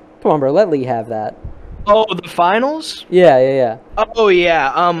 come on, bro, let Lee have that. Oh, the finals? Yeah. Oh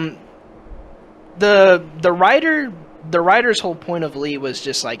yeah. The writer's whole point of Lee was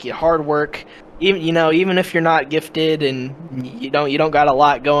just like, you hard work, even if you're not gifted and you don't got a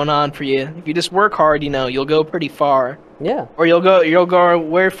lot going on for you, if you just work hard, you'll go pretty far. Yeah. Or you'll go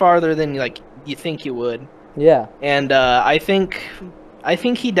way farther than you think you would. Yeah. And I think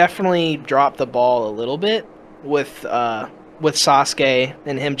he definitely dropped the ball a little bit with Sasuke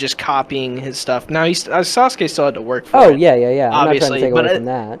and him just copying his stuff. Now Sasuke still had to work for it. Oh yeah. I'm obviously, not trying to take away from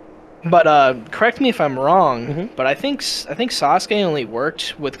that. But correct me if I'm wrong, but I think Sasuke only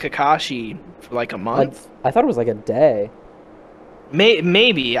worked with Kakashi for like a month. I thought it was like a day.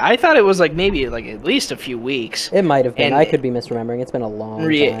 Maybe. I thought it was like maybe like at least a few weeks. It might have been. I could be misremembering. It's been a long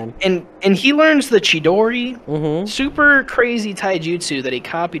time. And he learns the Chidori, super crazy taijutsu that he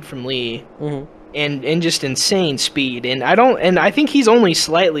copied from Lee, and just insane speed. And I think he's only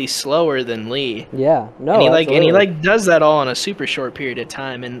slightly slower than Lee. Yeah, no, and he does that all in a super short period of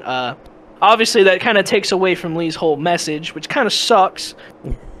time. And obviously that kind of takes away from Lee's whole message, which kind of sucks.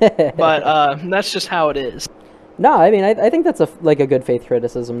 But that's just how it is. No, I mean, I think that's a good faith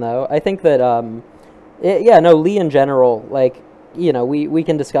criticism, though. I think that, Lee in general, like, you know, we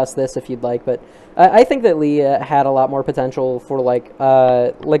can discuss this if you'd like, but I think that Lee had a lot more potential for, like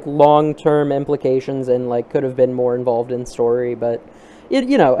long-term implications and, like, could have been more involved in story, but,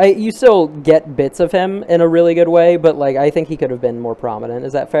 you still get bits of him in a really good way, but, like, I think he could have been more prominent.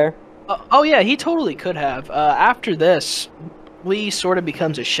 Is that fair? Oh, yeah, he totally could have. After this, Lee sort of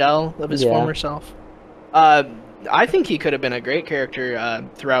becomes a shell of his former self. I think he could have been a great character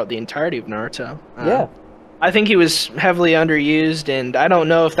throughout the entirety of Naruto. Yeah. I think he was heavily underused, and I don't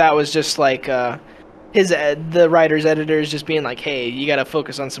know if that was just like the writers, editors just being like, hey, you got to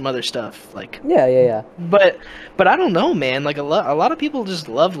focus on some other stuff. Like, Yeah. but I don't know, man. Like a lot of people just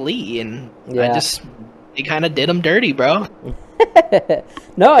love Lee, and Yeah. they kind of did him dirty, bro.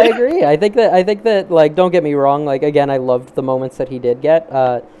 No, I agree. I think that like, don't get me wrong. Like, again, I loved the moments that he did get.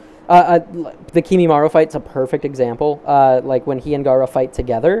 The Kimimaro fight's a perfect example. Like when he and Gaara fight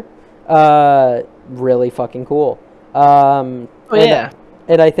together, really fucking cool. Yeah.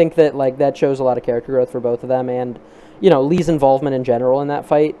 And I think that like that shows a lot of character growth for both of them, and Lee's involvement in general in that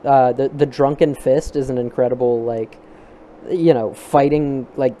fight. The drunken fist is an incredible like fighting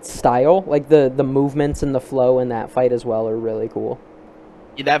like style. Like the movements and the flow in that fight as well are really cool.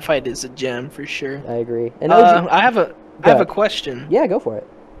 Yeah, that fight is a gem for sure. I agree. And I have a question. Yeah, go for it.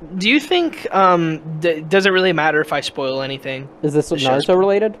 Do you think does it really matter if I spoil anything? Is this Naruto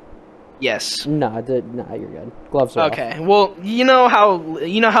related? Yes. Nah, you're good. Gloves are okay. Off. Well, you know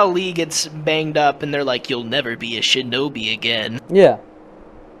how Lee gets banged up and they're like, "You'll never be a shinobi again." Yeah.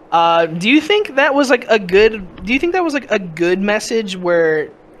 Do you think that was like a good message where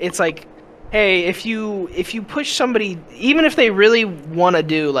it's like, hey, if you push somebody, even if they really want to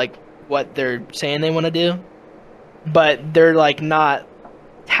do like what they're saying they want to do, but they're like not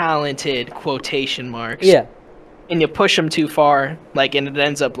talented quotation marks. Yeah. And you push them too far, like, and it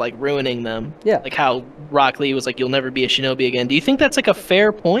ends up like ruining them. Yeah. Like how Rock Lee was like, "You'll never be a shinobi again." Do you think that's like a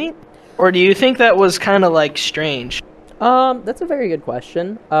fair point, or do you think that was kind of like strange? That's a very good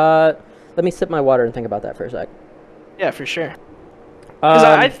question. Let me sip my water and think about that for a sec. Yeah, for sure. Because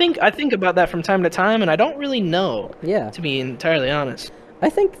I think about that from time to time, and I don't really know. Yeah. To be entirely honest. I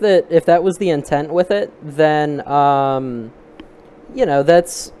think that if that was the intent with it, then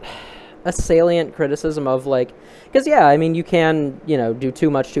that's a salient criticism of like, because yeah, I mean you can do too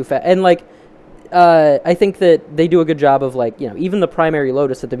much too fast, and like I think that they do a good job of like even the primary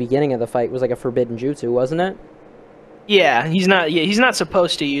Lotus at the beginning of the fight was like a forbidden jutsu, wasn't it? Yeah, he's not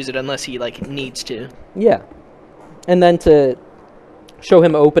supposed to use it unless he like needs to. Yeah, and then to show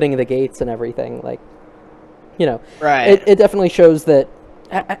him opening the gates and everything, like right. It definitely shows that.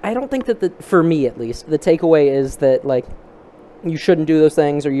 I don't think that for me at least, the takeaway is that like you shouldn't do those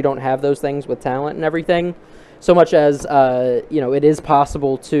things or you don't have those things with talent and everything, so much as it is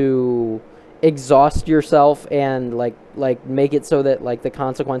possible to exhaust yourself and like make it so that like the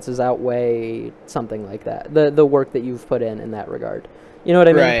consequences outweigh something like that, the work that you've put in that regard. You know what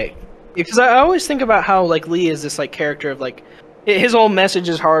I mean? Right. Because I always think about how like Lee is this like character of like his whole message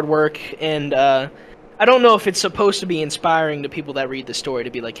is hard work, and I don't know if it's supposed to be inspiring to people that read the story to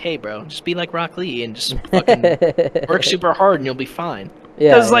be like, hey, bro, just be like Rock Lee and just fucking work super hard and you'll be fine.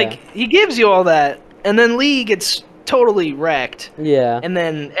 Yeah. Because, like, he gives you all that, and then Lee gets totally wrecked. Yeah. And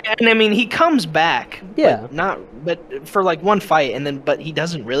I mean, he comes back. Yeah. But for, like, one fight, but he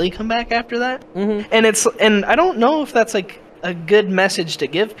doesn't really come back after that. Mm-hmm. And I don't know if that's, like, a good message to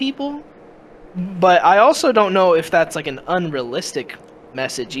give people, but I also don't know if that's, like, an unrealistic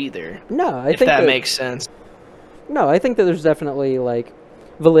message either. No, I think that makes sense. No, I think that there's definitely like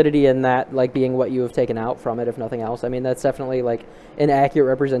validity in that, like being what you have taken out from it, if nothing else. I mean, that's definitely like an accurate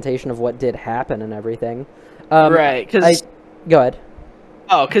representation of what did happen and everything. Right? Because go ahead.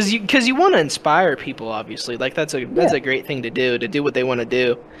 Oh, because you want to inspire people, obviously. Like that's a great thing to do what they want to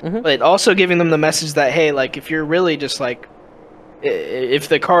do. Mm-hmm. But also giving them the message that hey, like if you're really just like if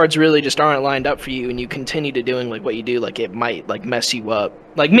the cards really just aren't lined up for you and you continue to doing like what you do, like it might like mess you up.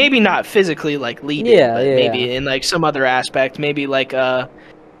 Like maybe not physically like Lee did, but maybe in like some other aspect, maybe like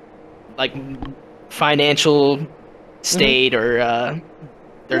financial state or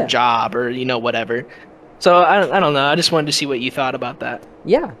their job or whatever. So I don't know. I just wanted to see what you thought about that.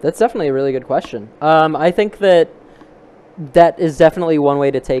 Yeah, that's definitely a really good question. I think that is definitely one way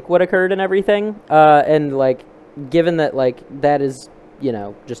to take what occurred and everything. And like given that like that is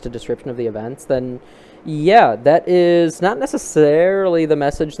just a description of the events, then yeah, that is not necessarily the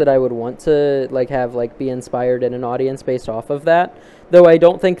message that I would want to like have like be inspired in an audience based off of that, though I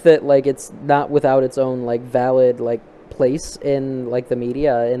don't think that like it's not without its own like valid like place in like the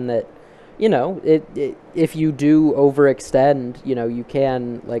media, in that it if you do overextend, you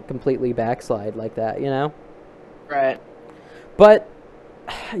can like completely backslide like that, right. But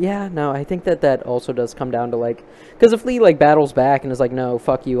yeah, no, I think that also does come down to like, because if Lee like battles back and is like, no,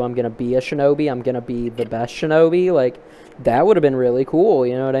 fuck you, I'm gonna be a shinobi, I'm gonna be the best shinobi, like that would have been really cool.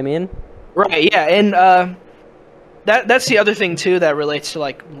 You know what I mean? Right. Yeah, and that's the other thing too that relates to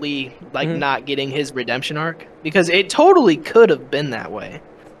like Lee like not getting his redemption arc, because it totally could have been that way,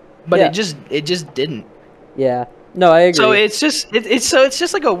 but it just didn't. Yeah, No, I So agree. it's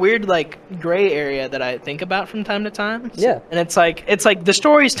just like a weird like gray area that I think about from time to time. Yeah, And it's like the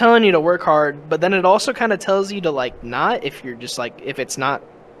story's telling you to work hard, but then it also kind of tells you to like not if you're just like if it's not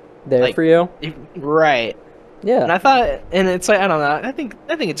there like for you. right. Yeah, And I thought, and it's like I don't know. I think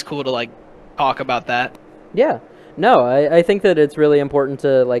it's cool to like talk about that. yeah. No, I think that it's really important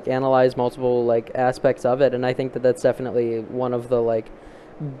to like analyze multiple like aspects of it, and I think that that's definitely one of the like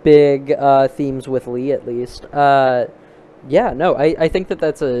big themes with Lee, at least. Yeah, no, I think that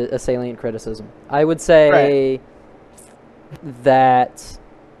that's a salient criticism. I would Right. say that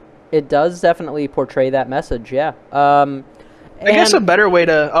it does definitely portray that message. Yeah. I guess And a better way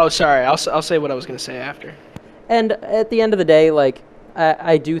to. Oh, sorry. I'll say what I was gonna say after. and at the end of the day, like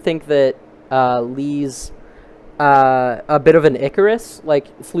I do think that Lee's a bit of an Icarus,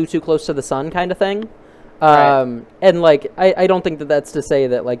 like flew too close to the sun kind of thing. Right. And like I don't think that that's to say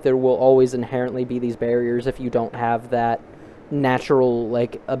that like there will always inherently be these barriers if you don't have that natural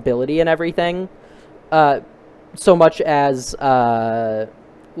like ability and everything. Uh, so much as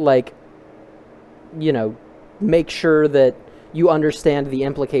like you know make sure that you understand the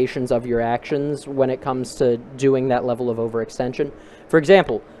implications of your actions when it comes to doing that level of overextension. For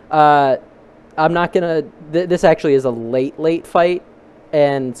example, I'm not gonna. This actually is a late fight,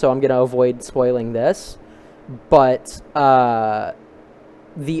 and so I'm gonna avoid spoiling this. But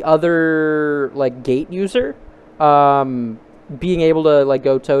the other like gate user, being able to like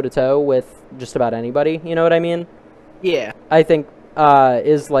go toe to toe with just about anybody, you know what I mean? Yeah. I think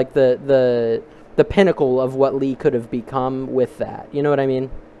is like the pinnacle of what Lee could have become with that. You know what I mean?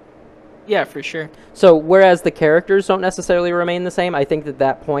 Yeah, for sure. So whereas the characters don't necessarily remain the same, I think that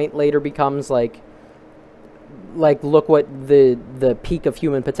that point later becomes like look what the peak of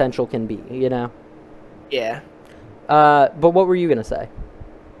human potential can be. You know. Yeah. But what were you gonna say?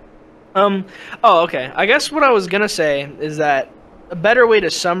 Um. Oh, okay. I guess what I was gonna say is that a better way to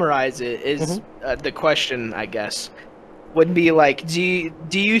summarize it is the question. I guess would be like, do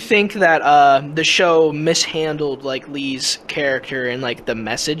you think that the show mishandled like Lee's character and like the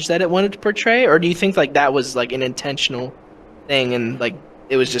message that it wanted to portray, or do you think like that was like an intentional thing and like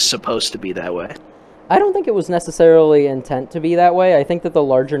it was just supposed to be that way? I don't think it was necessarily intent to be that way. I think that the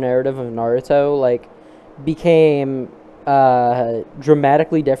larger narrative of Naruto like became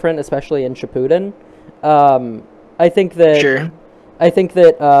dramatically different, especially in Shippuden. Um, I think that Sure. I think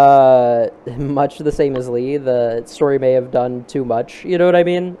that much the same as Lee, the story may have done too much. You know what I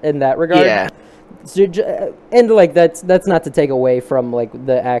mean in that regard. Yeah. So, and like that's not to take away from like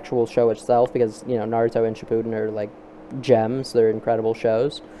the actual show itself because you know Naruto and Shippuden are like gems. They're incredible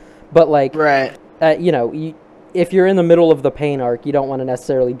shows, but like Right. you know if you're in the middle of the pain arc, you don't want to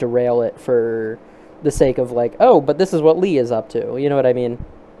necessarily derail it for the sake of like oh, but this is what Lee is up to. You know what I mean?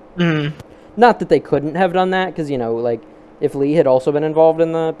 Hmm. Not that they couldn't have done that because you know like if Lee had also been involved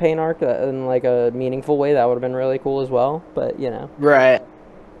in the pain arc in like a meaningful way, that would have been really cool as well. But you know, Right.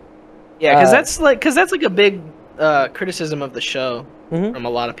 Yeah, uh, because that's like a big criticism of the show mhm. from a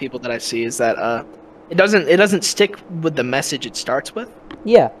lot of people that I see is that it doesn't stick with the message it starts with.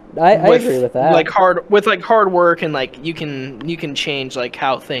 Yeah, I agree with that. Like hard work and like you can change like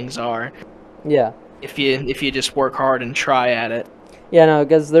how things are Yeah, if you just work hard and try at it. yeah, no,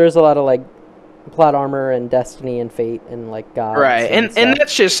 because there's a lot of like plot armor and destiny and fate and like gods Right. and stuff.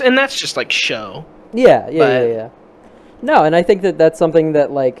 And that's just like show. Yeah, yeah, yeah, But yeah. No, and I think that that's something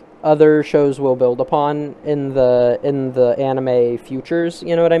that like other shows will build upon in the anime futures.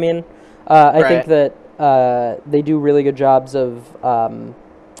 You know what I mean? I think right. that they do really good jobs of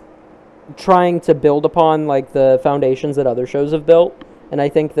trying to build upon like the foundations that other shows have built, and I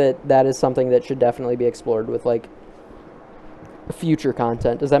think that that is something that should definitely be explored with like future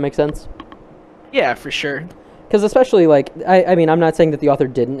content. Does that make sense? Yeah, for sure. Because especially like I mean I'm not saying that the author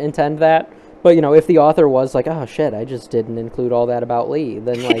didn't intend that, but you know if the author was like oh shit I just didn't include all that about Lee,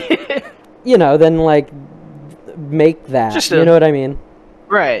 then like you know then like make that Just you a know what I mean.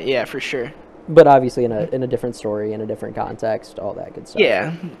 right, yeah, for sure. But obviously in a different story in a different context, all that good stuff.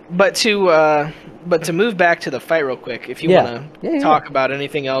 Yeah, but to move back to the fight real quick, if you Yeah, want yeah, to yeah. talk about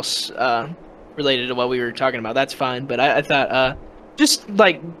anything else related to what we were talking about, that's fine. But I thought just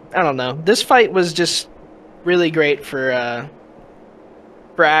like I don't know, this fight was just really great for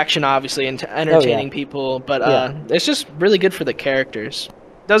action, obviously, and to Oh yeah, entertaining people. But yeah, it's just really good for the characters.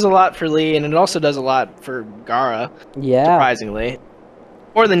 Does a lot for Lee, and it also does a lot for Gara, yeah, surprisingly,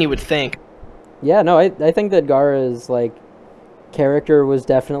 more than you would think. yeah. No, I think that Gaara's like character was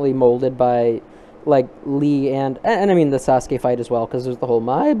definitely molded by like Lee and I mean the Sasuke fight as well because there's the whole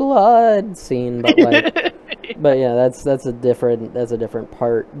my blood scene, but like but yeah, that's a different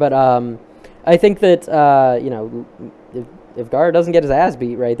part. But I think that if Gaara doesn't get his ass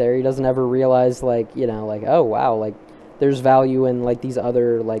beat right there, he doesn't ever realize like oh wow, like there's value in like these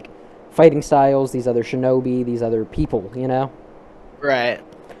other like fighting styles, these other shinobi, these other people, Right.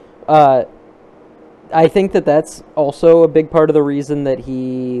 Uh, I think that that's also a big part of the reason that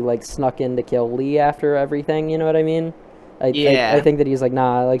he like snuck in to kill Lee after everything. You know what I mean? I Yeah. think that he's like,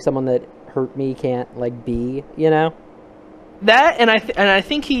 nah, like someone that hurt me can't like be, That and I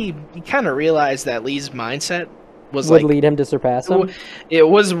think he kind of realized that Lee's mindset was would like lead him to surpass him. it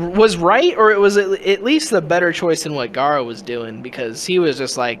was right, or it was at least the better choice than what Gara was doing, because he was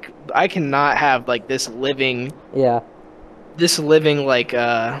just like, I cannot have like Yeah, this living like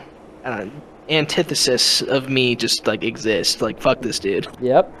I don't know, antithesis of me just like exist. Like, fuck this dude.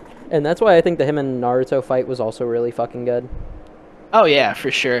 yep. And that's why I think the him and Naruto fight was also really fucking good. Oh yeah,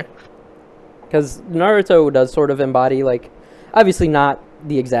 for sure. Because Naruto does sort of embody like, obviously not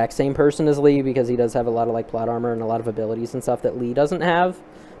the exact same person as Lee because he does have a lot of like plot armor and a lot of abilities and stuff that Lee doesn't have.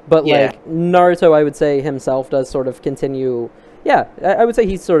 But Yeah. like Naruto, I would say himself does sort of continue. Yeah, I would say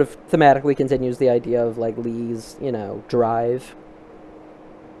he sort of thematically continues the idea of like Lee's, drive.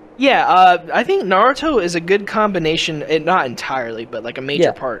 Yeah, I think Naruto is a good combination, not entirely, but like a major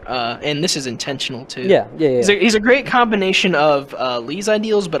Yeah. part. And this is intentional too. Yeah. He's a great combination of Lee's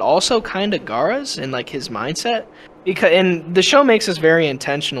ideals, but also kind of Gaara's and like his mindset. And the show makes us very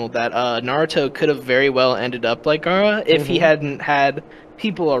intentional that Naruto could have very well ended up like Gaara if he hadn't had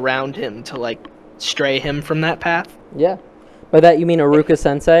people around him to like stray him from that path. Yeah. By that you mean Aruka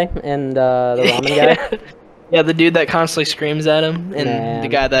Sensei and the ramen guy? Yeah, the dude that constantly screams at him, and Man. the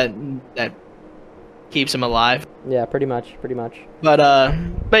guy that keeps him alive. Yeah, pretty much. But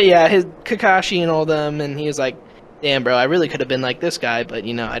yeah, his Kakashi and all them, and he was like, "Damn, bro, I really could have been like this guy, but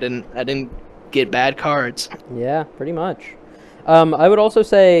I didn't get bad cards." Yeah, pretty much. I would also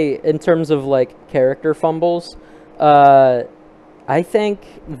say, in terms of like character fumbles, I think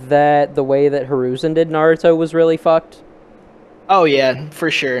that the way that Hiruzen did Naruto was really fucked. Oh yeah, for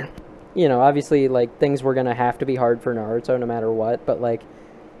sure. Obviously, like things were gonna have to be hard for Naruto no matter what. But like,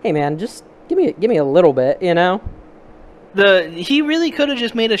 hey man, just give me a little bit, He really could have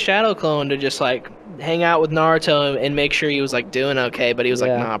just made a shadow clone to just like hang out with Naruto and make sure he was like doing okay, but he was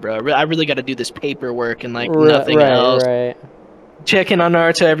like, "Nah, bro, I really got to do this paperwork and like nothing else." Right. Check in on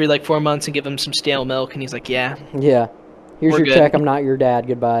Naruto every like 4 months and give him some stale milk, and he's like, "Yeah, Yeah. Here's we're your good." check. I'm not your dad.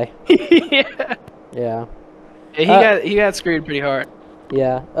 Goodbye. Yeah. Yeah. He got screwed pretty hard.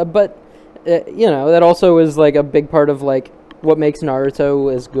 Yeah. But that also is like a big part of like what makes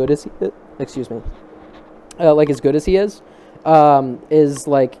Naruto as good as excuse me. Like as good as he is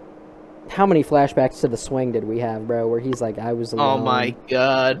like how many flashbacks to the swing did we have, bro? Where he's like, I was alone. Oh my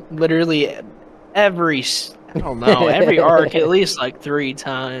god! Literally every I don't know, every arc at least like 3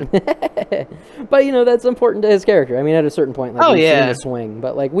 times. But that's important to his character. I mean, at a certain point, like we've seen the swing,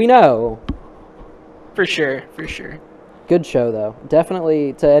 but like we know. For sure. Good show though.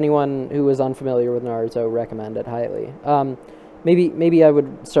 Definitely to anyone who is unfamiliar with Naruto, recommend it highly. Maybe I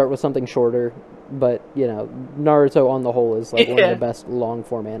would start with something shorter, but Naruto on the whole is like one of the best long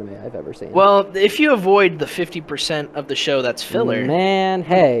form anime I've ever seen. Well, if you avoid the 50% of the show that's filler, man,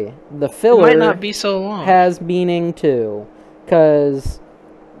 hey, the filler might not be so long. Has meaning too, because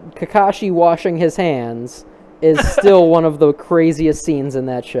Kakashi washing his hands is still one of the craziest scenes in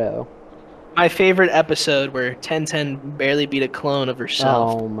that show. My favorite episode where Ten barely beat a clone of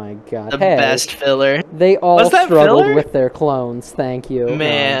herself. Oh my god. The best filler. They all struggled filler? with their clones, thank you.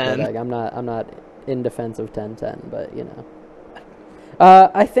 Man. No, I'm not in defense of 10, but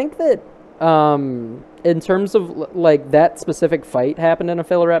I think that in terms of like that specific fight happened in a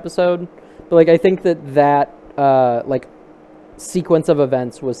filler episode, but like I think that like sequence of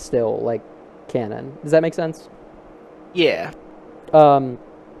events was still like canon. Does that make sense? Yeah.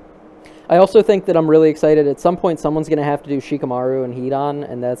 I also think that I'm really excited. At some point, someone's gonna have to do Shikamaru and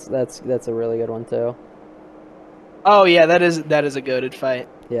Hidan, and that's a really good one too. Oh yeah, that is a goated fight.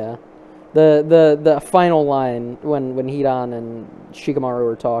 Yeah, the final line when Hidan and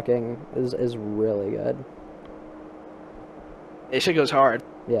Shikamaru are talking is really good. It shit goes hard.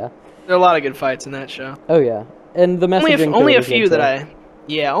 Yeah, there are a lot of good fights in that show. Oh yeah, and the messaging. Only a few that I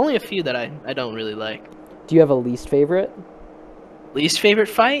don't really like. Do you have a least favorite? Least favorite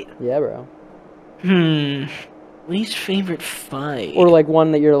fight? Yeah, bro. Least favorite fight. Or like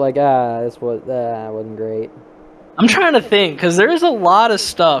one that you're like, this wasn't great. I'm trying to think, because there's a lot of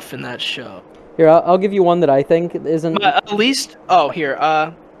stuff in that show. Here, I'll give you one that I think isn't. But at least, here.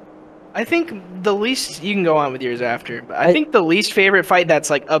 I think the least you can go on with yours after, but I think the least favorite fight that's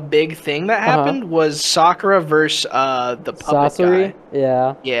like a big thing that happened was Sakura versus the puppet Sasori? guy.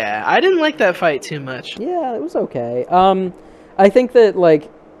 Yeah. Yeah, I didn't like that fight too much. Yeah, it was okay. I think that like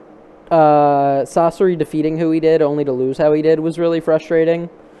Sasori defeating who he did only to lose how he did was really frustrating.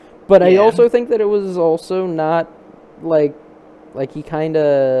 But I Yeah. also think that it was also not like he kind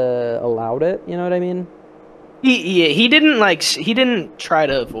of allowed it. You know what I mean? He didn't try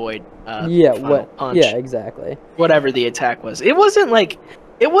to avoid Yeah. final What? Yeah. punch, Exactly. whatever the attack was. It wasn't like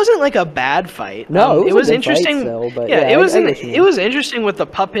a bad fight. No, it It was a was good fight interesting. still. But Yeah, yeah, it was I get what you it mean. was interesting with the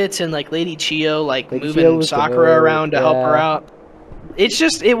puppets and like Lady Chio like Lady Chio moving was Sakura good. around to help her Yeah. out.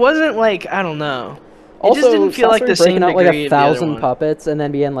 It wasn't like I don't know. It just Also, didn't feel like Sasori the breaking same out like degree of the other 1,000 one. puppets and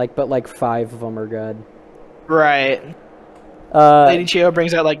then being like, but like 5 of them are good. Right. Uh, Lady Chio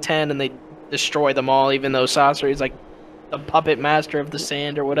brings out like 10 and they destroy them all, even though Sasori's like the puppet master of the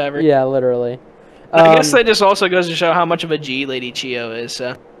sand or whatever. yeah, literally. I guess that just also goes to show how much of a G Lady Chio is.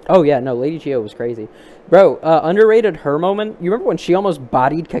 So. Oh yeah, no, Lady Chio was crazy, bro. Underrated her moment. You remember when she almost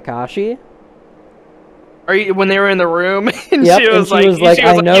bodied Kakashi? When they were in the room and Yep, she and was she like, was like,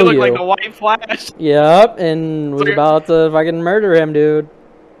 "I know you look you." like the White Flash. Yep, and was Like, about to fucking murder him, dude.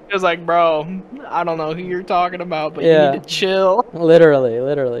 it was like, bro, I don't know who you're talking about, but you need to Yeah, chill.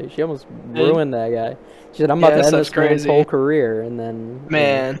 literally. She almost And, ruined that guy. She said, "I'm about to yeah, end stuff's this man's whole crazy. career," and then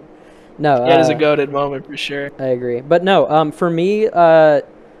Man, no, yeah, it is a goated moment for sure. I agree. But no, for me,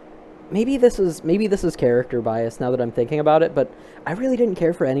 maybe this is character bias now that I'm thinking about it, but I really didn't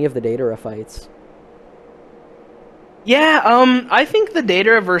care for any of the Datara fights. Yeah, I think the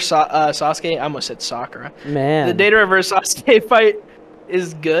Datara versus Sasuke, I almost said Sakura. The Man, Datara versus Sasuke fight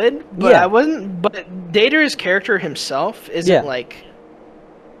is good, but yeah, but Datara's character himself yeah,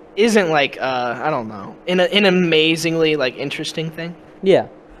 isn't like I don't know, an amazingly like interesting thing, yeah.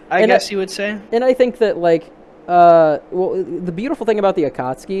 I And guess you would say. and I think that like well, the beautiful thing about the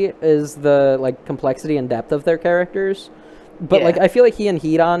Akatsuki is the like complexity and depth of their characters. But like Yeah. I feel like he and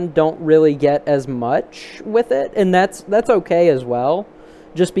Hidan don't really get as much with it, and that's okay as well.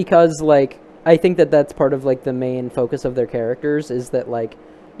 Just because like I think that that's part of like the main focus of their characters is that like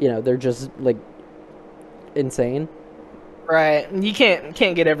they're just like insane. Right. You can't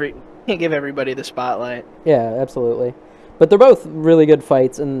give everybody the spotlight. Yeah, absolutely. But they're both really good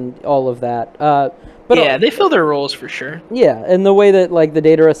fights and all of that. But Yeah, they fill their roles for sure. yeah, and the way that like the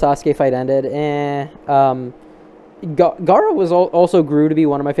Datara Sasuke fight ended, Gaara was also grew to be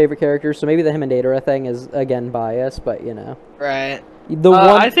one of my favorite characters, so maybe the him and Datara thing is again biased, but Right. the one.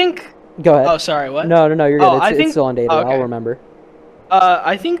 I think. Go ahead. Oh, sorry. What? No, you're good. Oh, It's still on Datara. oh, okay. I'll remember.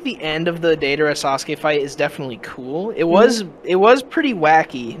 I think the end of the Datara Sasuke fight is definitely cool. It was pretty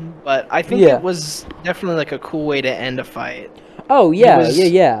wacky, but I think Yeah. it was definitely like a cool way to end a fight. Oh yeah, was-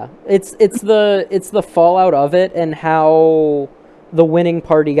 yeah. It's the fallout of it and how the winning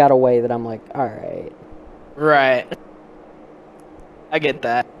party got away that I'm like, all right. Right. I get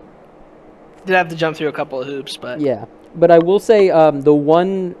that. Did have to jump through a couple of hoops, but Yeah, but I will say the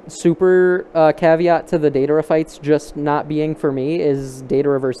one super caveat to the Datara fights just not being for me is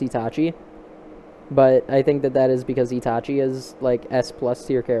Datara versus Itachi. But I think that is because Itachi is like S plus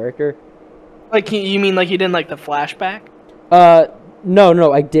tier character. like you mean like you didn't like the flashback?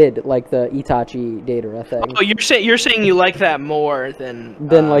 No, I did like the Itachi Datara thing Oh, you're saying you like that more than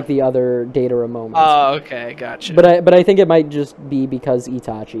like the other Datara moments. Oh, okay, gotcha. But I think it might just be because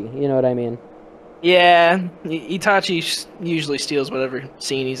Itachi. You know what I mean? Yeah, Itachi usually steals whatever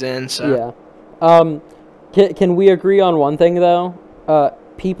scene he's in. So Yeah. Can we agree on one thing though?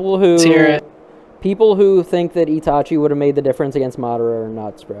 People who Let's hear it. People who think that Itachi would have made the difference against Madara are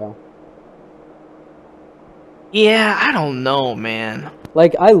nuts, bro. Yeah, I don't know, man.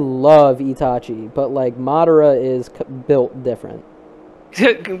 Like I love Itachi, but like Madara is built different.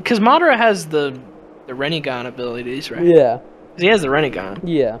 Because Madara has the Rinnegan abilities, right? Yeah. He has the Rinnegan.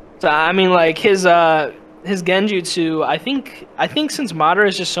 Yeah. So I mean, like his Genjutsu, I think since Madara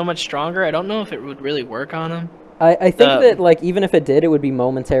is just so much stronger, I don't know if it would really work on him. I think that like even if it did, it would be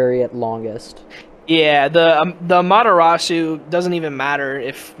momentary at longest. Yeah, the Madarasu doesn't even matter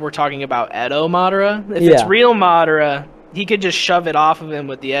if we're talking about Edo Madara. If it's real Madara, he could just shove it off of him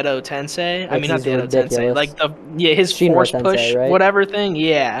with the Edo Tensei. I mean, not the Edo Tensei, like his Shinra force Tensei, push, right? whatever thing.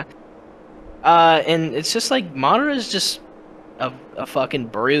 Yeah. And it's just like Madara is just a fucking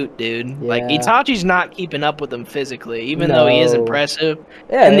brute, dude. Like Yeah. Itachi's not keeping up with him physically, even though he is No. impressive.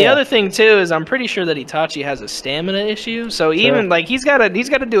 Yeah, And the yeah. other thing too is I'm pretty sure that Itachi has a stamina issue. So even like he's gotta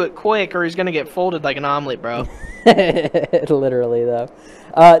do it quick or he's gonna get folded like an omelet, bro. Literally though.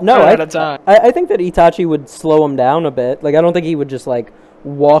 No, Out of time. I think that Itachi would slow him down a bit. Like I don't think he would just like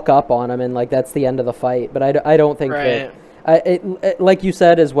walk up on him and like that's the end of the fight. But I don't think that. Right. Like you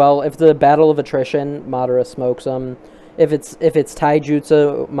said as well, if the battle of attrition, Madara smokes him. If it's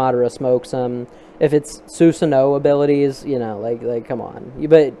taijutsu, Madara smokes him. If it's Susanoo abilities, like come on.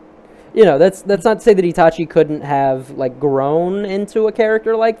 But that's not to say that Itachi couldn't have like grown into a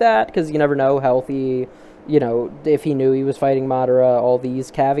character like that, because you never know healthy. If he knew he was fighting Madara, all these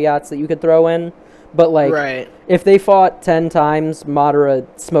caveats that you could throw in. But like, Right. if they fought 10 times, Madara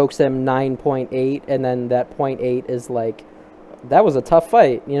smokes him 9.8, and then that .8 is like, that was a tough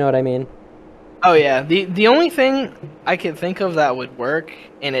fight. You know what I mean? Oh yeah. The only thing I could think of that would work,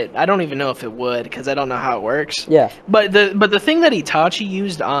 and I don't even know if it would because I don't know how it works. Yeah. But the thing that Itachi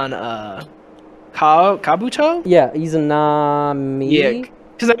used on Kabuto. Yeah, Izanami. Yeah.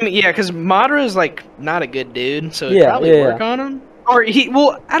 Because Madara is like not a good dude, so it'd Yeah, probably yeah, work yeah. on him. Or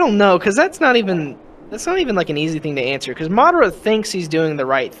I don't know, because that's not even like an easy thing to answer. Because Madara thinks he's doing the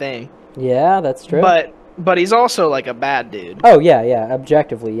right thing, Yeah, that's true. but he's also like a bad dude. Oh yeah, yeah.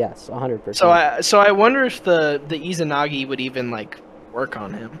 Objectively, yes, 100%. So I wonder if the Izanagi would even like work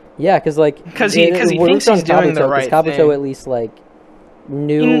on him. Yeah, because like, Because he it thinks worked on he's doing the Kabuto, right Kabuto thing. at least like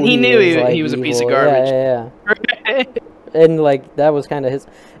knew He knew was, like, he was a piece of evil. garbage. Yeah, yeah. And like that was kind of his.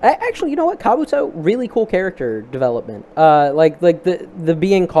 Actually, you know what? Kabuto, really cool character development. Like the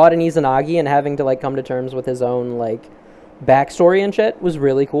being caught in Izanagi and having to like come to terms with his own like backstory and shit was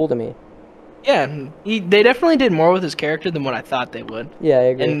really cool to me. Yeah, they definitely did more with his character than what I thought they would. Yeah, I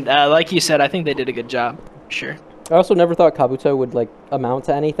agree. And like you said, I think they did a good job. Sure. I also never thought Kabuto would like amount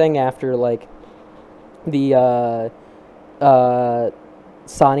to anything after like the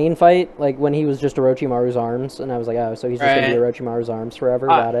Sanin fight, like when he was just Orochimaru's arms, and I was like, oh, so he's just gonna be Orochimaru's arms forever.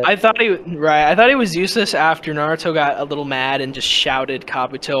 Got it. I thought he was useless after Naruto got a little mad and just shouted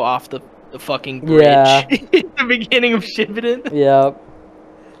Kabuto off the fucking bridge Yeah. at the beginning of Shippuden. Yeah.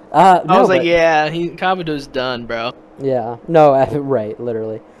 I was like, yeah, Kabuto's done, bro. Yeah. No, right,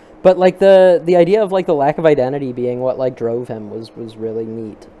 literally. But like the idea of like the lack of identity being what like drove him was really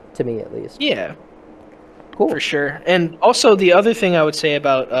neat to me, at least. Yeah. Cool. For sure. And also the other thing I would say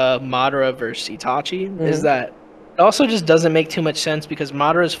about Madara versus Itachi is that it also just doesn't make too much sense, because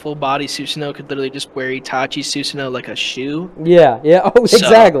Madara's full body Susanoo could literally just wear Itachi's Susanoo like a shoe. Yeah, yeah. Oh,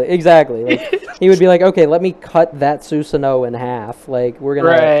 exactly. Like, he would be like, okay, let me cut that Susanoo in half. Like we're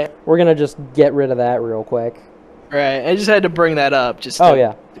gonna just get rid of that real quick. Right. I just had to bring that up just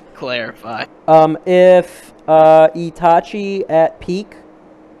to clarify. If Itachi at peak,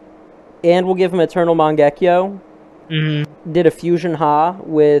 and we'll give him Eternal Mangekyo, did a fusion Ha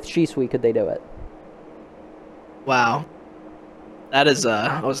with Shisui, could they do it? Wow. That is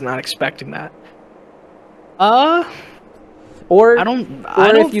I was not expecting that. Or I don't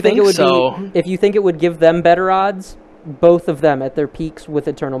if you think it would so. if you think it would give them better odds, both of them at their peaks with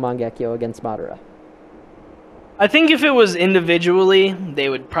Eternal Mangekyo against Madara. I think if it was individually, they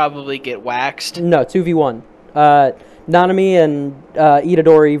would probably get waxed. No, 2v1. Nanami and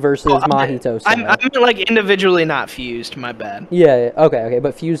Itadori versus Mahito. I meant like individually, not fused. My bad. Yeah. Okay.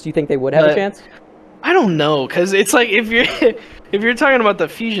 But fused, do you think they would have a chance? I don't know, cause it's like if you're talking about the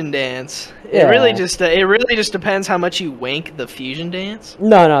fusion dance, it really just depends how much you wank the fusion dance.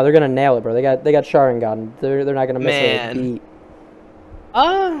 No, they're gonna nail it, bro. They got Sharingan. They're not gonna miss a beat.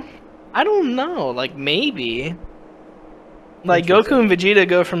 I don't know. Like maybe. Like Goku and Vegeta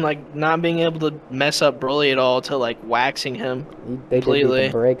go from like not being able to mess up Broly at all to like waxing him completely. They did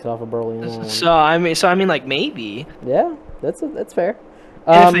the brakes off of Broly. On that one. So I mean, like maybe. Yeah, that's fair.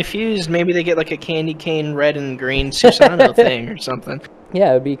 And if they fused, maybe they get like a candy cane red and green Susanoo thing or something.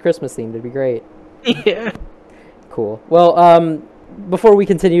 Yeah, it would be Christmas themed. It'd be great. Yeah. Cool. Well, before we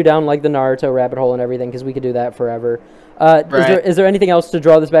continue down like the Naruto rabbit hole and everything, because we could do that forever. Is there anything else to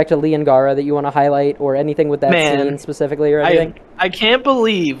draw this back to Lee and Gaara that you want to highlight, or anything with that scene specifically, or anything? I can't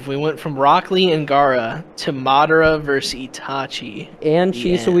believe we went from Rock Lee and Gaara to Madara versus Itachi and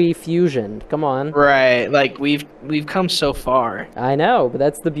Shisui fusion. Come on. Right, like we've come so far. I know, but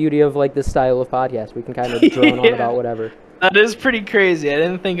that's the beauty of like this style of podcast. We can kind of drone on about whatever. That is pretty crazy. I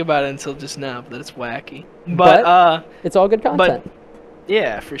didn't think about it until just now, but it's wacky. But it's all good content.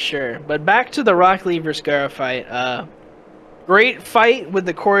 Yeah, for sure. But back to the Rock Lee versus Gaara fight. Great fight with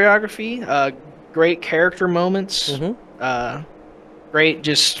the choreography. Great character moments. Great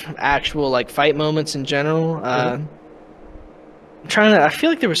just actual like fight moments in general. I'm trying to. I feel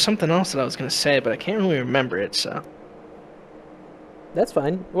like there was something else that I was gonna say, but I can't really remember it. So that's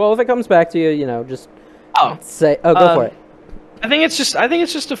fine. Well, if it comes back to you, just say. Oh, go for it. I think it's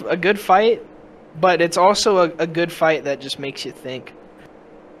just a good fight, but it's also a good fight that just makes you think.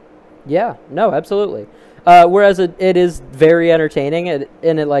 Yeah. No, absolutely. Whereas it is very entertaining,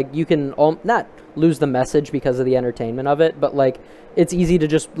 and it like you can not lose the message because of the entertainment of it, but like it's easy to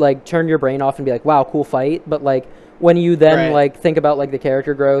just like turn your brain off and be like, wow, cool fight. But like when you then like think about like the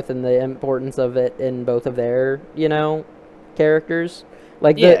character growth and the importance of it in both of their characters,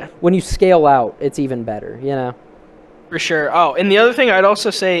 like when you scale out, it's even better. For sure. Oh, and the other thing I'd also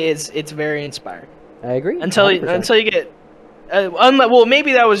say is it's very inspiring. I agree. Until you get, well,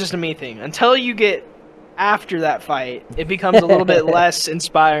 maybe that was just a me thing. Until you get after that fight, it becomes a little bit less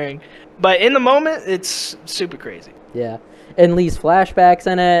inspiring. But in the moment, it's super crazy. Yeah, and Lee's flashbacks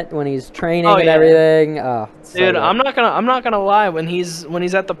in it when he's training and everything. Oh, dude, I'm not gonna lie. When he's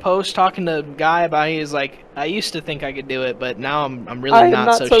at the post talking to Guy about, he's like, I used to think I could do it, but now I'm really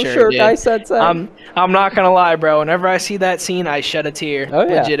not so sure. Guy said so. I'm not gonna lie, bro. Whenever I see that scene, I shed a tear. Oh,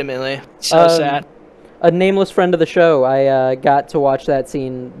 yeah. Legitimately, so sad. A nameless friend of the show, I got to watch that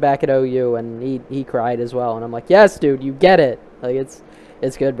scene back at OU, and he cried as well. And I'm like, yes, dude, you get it. Like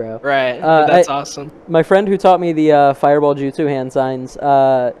it's good, bro. Right. That's awesome. My friend who taught me the Fireball Jutsu hand signs,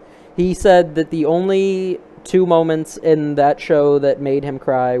 he said that the only 2 moments in that show that made him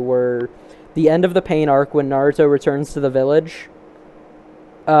cry were the end of the Pain arc when Naruto returns to the village,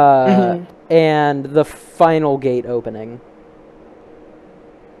 and the final gate opening.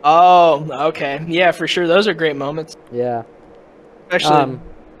 Oh, okay. Yeah, for sure. Those are great moments. Yeah. Especially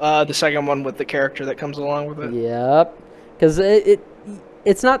the second one with the character that comes along with it. Yep. Because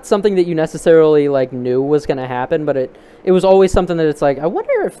it's not something that you necessarily like knew was going to happen, but it was always something that it's like, I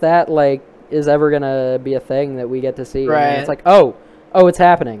wonder if that like is ever going to be a thing that we get to see. Right. And it's like, oh, it's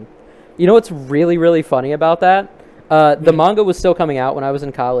happening. You know what's really, really funny about that? The manga was still coming out when I was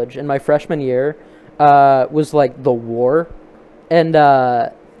in college, and my freshman year was like the war. And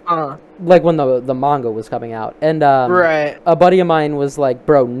like when the manga was coming out. And a buddy of mine was like,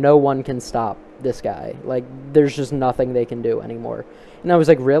 bro, no one can stop this guy. Like, there's just nothing they can do anymore. And I was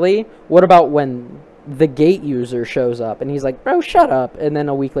like, really? What about when the gate user shows up? And he's like, bro, shut up. And then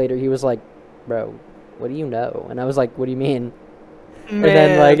a week later, he was like, bro, what do you know? And I was like, what do you mean? Man. And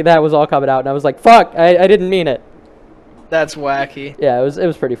then like that was all coming out, and I was like, fuck, I didn't mean it. That's wacky. Yeah, it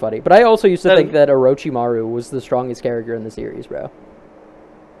was pretty funny. But I also used to think that Orochimaru was the strongest character in the series, bro.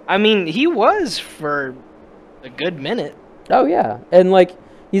 I mean, he was for a good minute. Oh yeah, and like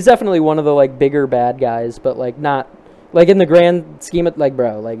he's definitely one of the like bigger bad guys, but like not like in the grand scheme of like,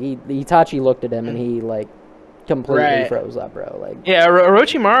 bro, like Itachi looked at him and he like completely froze up, bro. Like yeah,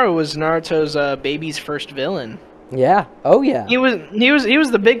 Orochimaru was Naruto's baby's first villain. Yeah. Oh yeah. He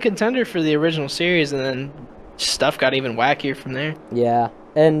was the big contender for the original series, and then stuff got even wackier from there. Yeah,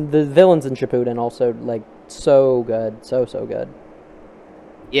 and the villains in Shippuden also like so good, so good.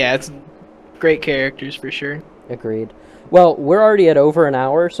 Yeah, it's great characters for sure. Agreed. Well, we're already at over an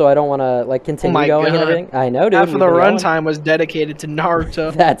hour, so I don't want to like continue going and everything. I know, dude. Half of the runtime was dedicated to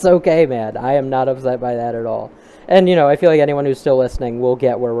Naruto. That's okay, man. I am not upset by that at all. And I feel like anyone who's still listening will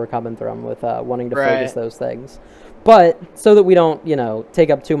get where we're coming from with wanting to focus those things. But so that we don't, take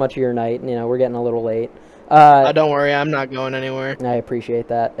up too much of your night, and we're getting a little late. Don't worry, I'm not going anywhere. I appreciate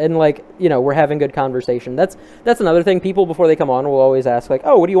that. And like, we're having good conversation. That's another thing. People before they come on will always ask like,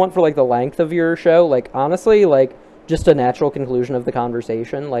 "Oh, what do you want for like the length of your show?" Like honestly, like just a natural conclusion of the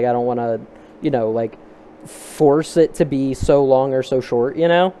conversation. Like I don't want to, like force it to be so long or so short,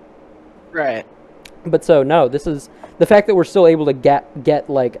 Right. But so no, this is the fact that we're still able to get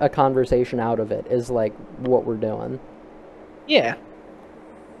like a conversation out of it is like what we're doing. Yeah.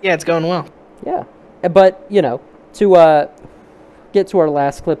 Yeah, it's going well. Yeah. But, to get to our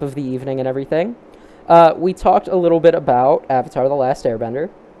last clip of the evening and everything, we talked a little bit about Avatar: The Last Airbender.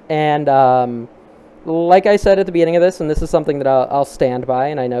 And like I said at the beginning of this, and this is something that I'll stand by,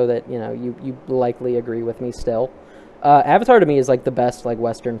 and I know that, you likely agree with me still, Avatar to me is like the best like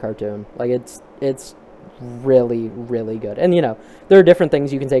Western cartoon. Like it's really, really good. And, there are different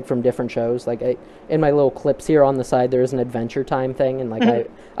things you can take from different shows. Like in my little clips here on the side, there is an Adventure Time thing. And like,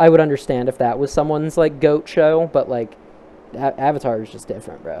 I would understand if that was someone's like GOAT show, but like Avatar is just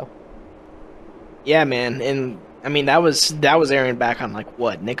different, bro. Yeah, man. And I mean, that was airing back on like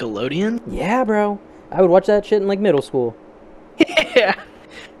what, Nickelodeon? Yeah, bro. I would watch that shit in like middle school. Yeah.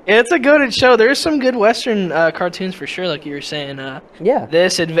 It's a good show. There's some good Western cartoons for sure, like you were saying. Yeah.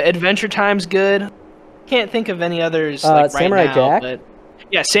 This Adventure Time's good. Can't think of any others like Samurai right now, Jack? but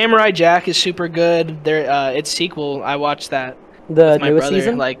yeah, Samurai Jack is super good. There, its sequel, I watched that the with my newest brother.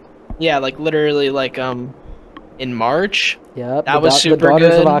 season. Like, yeah, like literally, like in March. Yep. That was super good. The Daughters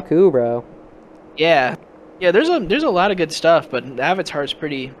good. of Aku, bro. Yeah, yeah. There's a lot of good stuff, but Avatar's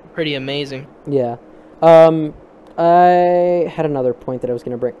pretty amazing. Yeah. I had another point that I was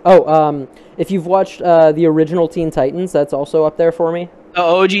going to bring. Oh, if you've watched the original Teen Titans, that's also up there for me. The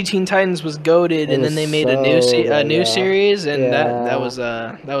OG Teen Titans was goated, It and was then they made a new so a good, new yeah. series, and Yeah. that was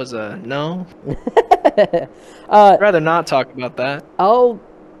a no. uh, I'd rather not talk about that. I'll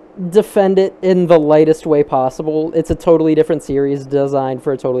defend it in the lightest way possible. It's a totally different series designed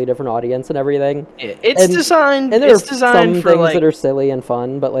for a totally different audience and everything. It's And designed. and there are It's designed some for things that like are silly and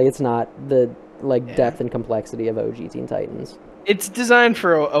fun, but like it's not the like yeah. depth and complexity of OG Teen Titans. It's designed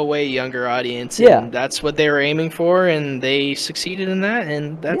for a way younger audience, Yeah. and that's what they were aiming for, and they succeeded in that,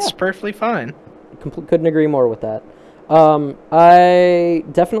 and Yeah. that's perfectly fine. Couldn't agree more with that. I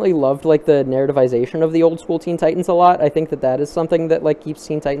definitely loved like the narrativization of the old school Teen Titans a lot. I think that that is something that like keeps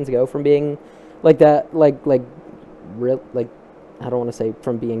Teen Titans Go from being like that real like I don't want to say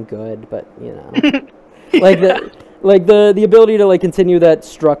from being good, but you know, like the ability to like continue that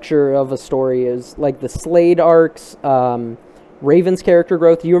structure of a story is like the Slade arcs, Raven's character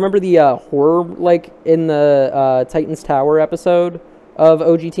growth. Do you remember the horror like in the Titans Tower episode of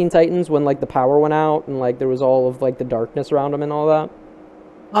OG Teen Titans when like the power went out and like there was all of like the darkness around them and all that?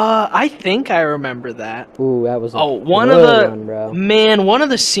 I think I remember that. Ooh, that was a Oh, good one, bro. one of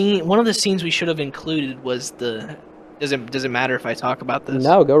the scenes we should have included was the. Does it matter if I talk about this?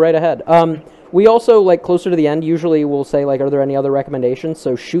 No, go right ahead. We also like closer to the end. Usually, we'll say like, "Are there any other recommendations?"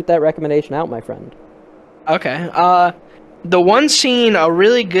 So shoot that recommendation out, my friend. Okay. The one scene, a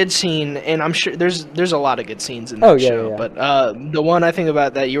really good scene, and I'm sure there's a lot of good scenes in that Oh yeah, show, yeah. but the one I think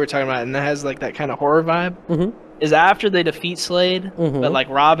about that you were talking about, and that has like that kind of horror vibe, Mm-hmm. is after they defeat Slade, but Mm-hmm. like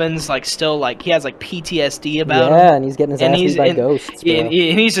Robin's like still like he has like PTSD about him, Yeah, and he's getting his and ass beat he's by and, ghosts, and, bro. and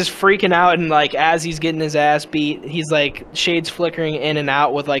he's just freaking out, and like as he's getting his ass beat, he's like shades flickering in and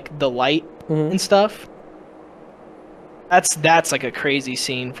out with like the light Mm-hmm. and stuff. That's like a crazy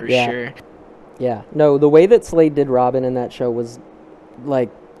scene for Yeah. sure. Yeah. No, the way that Slade did Robin in that show was like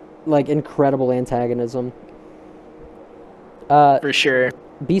incredible antagonism. For sure.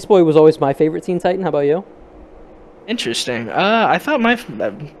 Beast Boy was always my favorite Teen Titan. How about you? Interesting. I thought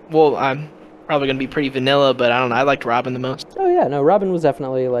well, I'm probably gonna be pretty vanilla, but I don't know. I liked Robin the most. Oh yeah, no, Robin was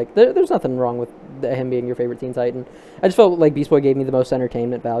definitely like there's nothing wrong with him being your favorite Teen Titan. I just felt like Beast Boy gave me the most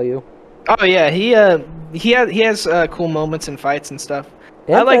entertainment value. Oh yeah, he has cool moments and fights and stuff.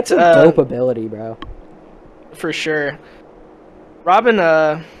 I And liked that's a dope ability, bro. for sure. Robin,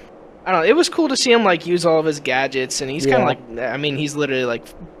 I don't know. It was cool to see him like use all of his gadgets, and he's kind Yeah. of like, I mean, he's literally like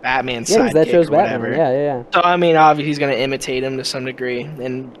Batman's Yeah, 'cause that sidekick show's or Batman. whatever. Yeah, yeah, yeah. So I mean, obviously he's gonna imitate him to some degree,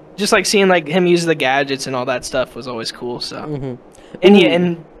 and just like seeing like him use the gadgets and all that stuff was always cool. So Mm-hmm.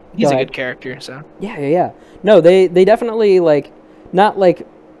 and Ooh, he's go a ahead. good character. So Yeah, yeah, yeah. No, they definitely like not like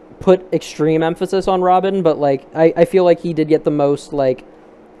put extreme emphasis on Robin, but like I feel like he did get the most like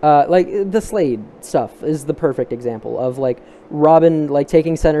the Slade stuff is the perfect example of like Robin like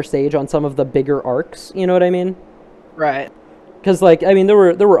taking center stage on some of the bigger arcs. You know what I mean? right. Because like I mean there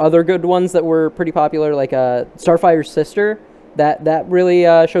were other good ones that were pretty popular like Starfire's sister that really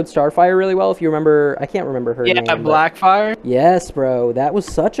showed Starfire really well. If you remember, I can't remember her Yeah, name. but- Blackfire. Yes, bro, that was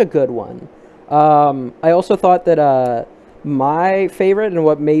such a good one. I also thought that my favorite and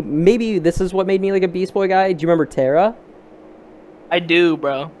what maybe this is what made me like a Beast Boy guy. Do you remember Terra? I do,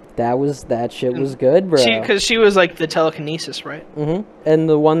 bro. That shit was good, bro. Because she was like the telekinesis, right? Mm-hmm. And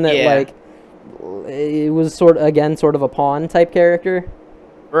the one that Yeah. like it was sort of a pawn type character.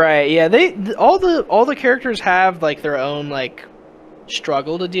 Right. Yeah. All the characters have like their own like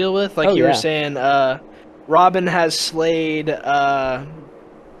struggle to deal with. Like Oh, you were yeah. saying, Robin has Slade.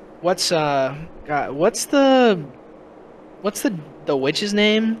 What's God, what's the witch's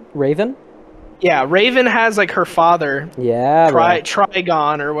name? Raven. Yeah, Raven has like her father, Yeah, bro.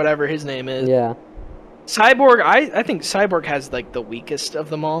 Trigon or whatever his name is. Yeah. Cyborg, I think Cyborg has like the weakest of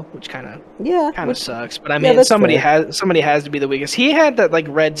them all, which kind Yeah. of sucks. But I Yeah, mean, that's somebody fair. has to be the weakest. He had that like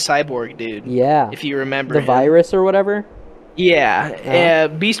red cyborg dude, Yeah. if you remember The him. virus or whatever. Yeah,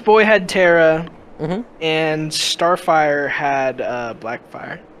 Beast Boy had Terra, Mm-hmm. and Starfire had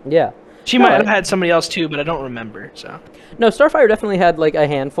Blackfire. Yeah. She No, might I- have had somebody else too, but I don't remember. So No, Starfire definitely had like a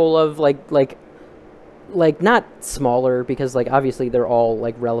handful of like not smaller because like obviously they're all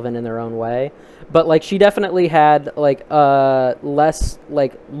like relevant in their own way, but like she definitely had like less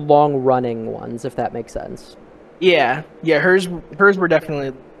like long running ones if that makes sense. yeah, hers were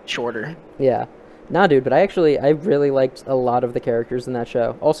definitely shorter. Yeah. Nah, dude, but I really liked a lot of the characters in that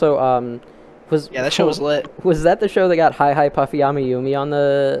show. Also, Yeah, that show was lit. was that the show that got Hi Hi Puffy Amiyumi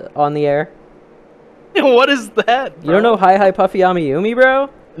on the air? What is that? You don't know Hi Hi Puffy Amiyumi, bro?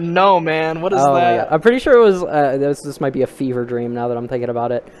 No, man. What is Oh my god, that? I'm pretty sure it was. This might be a fever dream now that I'm thinking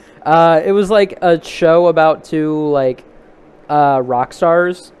about it. It was like a show about two like rock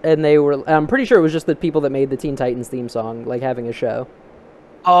stars, and they were. I'm pretty sure it was just the people that made the Teen Titans theme song, like having a show.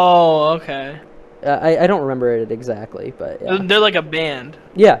 Oh, okay. I don't remember it exactly, but yeah, They're like a band.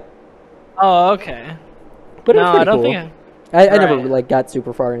 yeah. Oh, okay. But it No, was I pretty don't cool. think I never Right. like got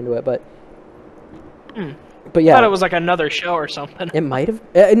super far into it, but Hmm. but I thought yeah, it was like another show or something. it might have.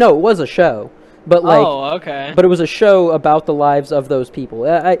 No, it was a show, but like, Oh, okay. but it was a show about the lives of those people.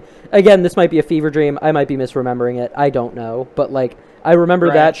 Again, this might be a fever dream. I might be misremembering it. I don't know, but like, I remember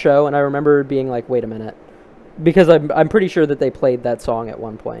Right. that show, and I remember being like, wait a minute, because I'm pretty sure that they played that song at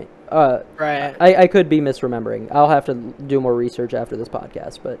one point. Right. I could be misremembering. I'll have to do more research after this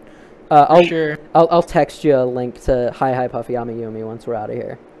podcast, but For sure. I'll text you a link to Hi Hi Puffy Amiyumi once we're out of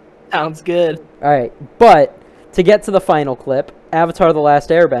here. Sounds good. All right, but to get to the final clip, Avatar: The Last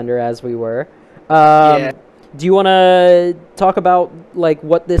Airbender, as we were. Yeah. Do you want to talk about like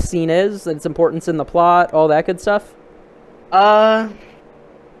what this scene is, its importance in the plot, all that good stuff?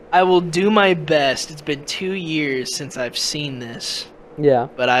 I will do my best. It's been 2 years since I've seen this, Yeah.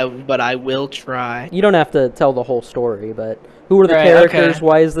 but I will try. You don't have to tell the whole story, but who are the Right, characters? okay.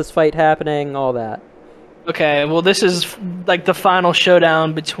 Why is this fight happening? All that. Okay, well, this is like the final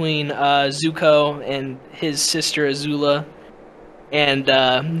showdown between Zuko and his sister Azula. And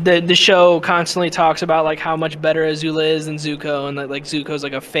the show constantly talks about like how much better Azula is than Zuko, and that like Zuko's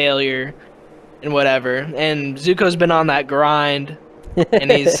like a failure and whatever. And Zuko's been on that grind,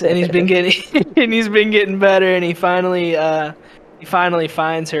 and he's been getting and he's been getting better, and he finally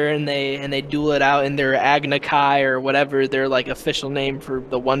finds her, and they duel it out in their Agna Kai or whatever their like official name for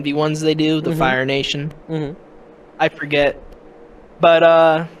the 1v1s they do, the Fire Nation. Mhm. I forget, but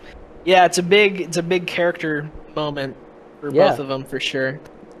yeah, it's a big character moment for Yeah. both of them for sure.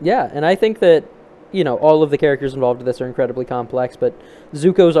 Yeah, and I think that, all of the characters involved in this are incredibly complex, but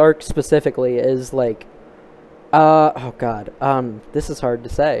Zuko's arc specifically is like, oh god, this is hard to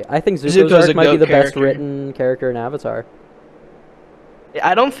say. I think Zuko's Zuko's arc a might be goat the best character. written character in Avatar.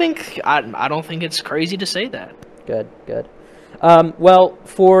 I don't think it's crazy to say that. Good, good. Well,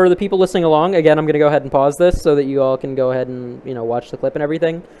 for the people listening along, again, I'm going to go ahead and pause this so that you all can go ahead and, watch the clip and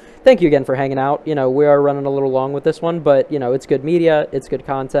everything. Thank you again for hanging out. We are running a little long with this one, but, it's good media, it's good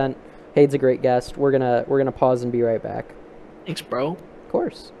content. Hayden's a great guest. We're gonna pause and be right back. Thanks, bro. Of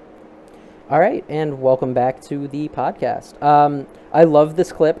course. All right, and welcome back to the podcast. I love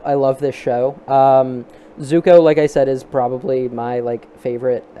this clip. I love this show. Zuko, like I said, is probably my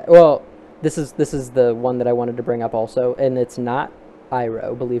favorite. Well, this is the one that I wanted to bring up also, and it's not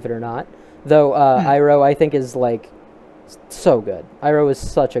Iroh, believe it or not. Though Iroh, I think, is so good. Iroh is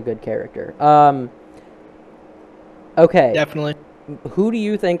such a good character. Okay, Definitely. who do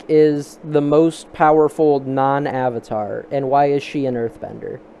you think is the most powerful non-Avatar, and why is she an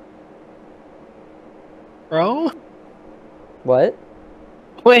Earthbender? Bro? What?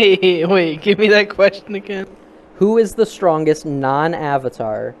 Wait, give me that question again. Who is the strongest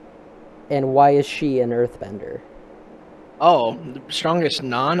non-Avatar, and why is she an Earthbender? Oh, the strongest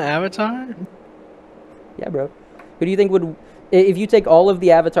non-Avatar? Yeah, bro. Who do you think would, if you take all of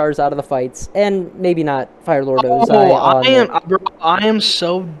the avatars out of the fights, and maybe not Fire Lord Ozai on Bro, I am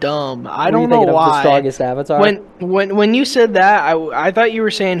so dumb. I were you don't know thinking of the why. strongest avatar? When you said that, I thought you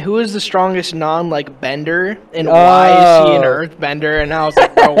were saying who is the strongest bender, and why is he an Oh. earthbender? And I was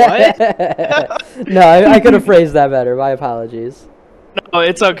like, bro, what? No, I could have phrased that better. My apologies. No,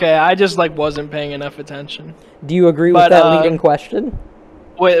 it's okay. I just wasn't paying enough attention. Do you agree with But, that leading question?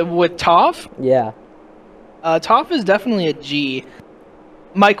 With Toph, Yeah. Toph is definitely a G.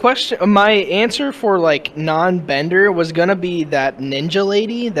 My answer for non-bender was gonna be that ninja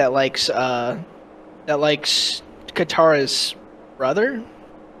lady that likes Katara's brother.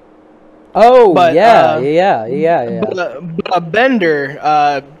 Oh, But, yeah. But a bender,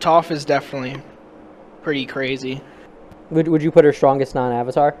 Toph is definitely pretty crazy. Would you put her strongest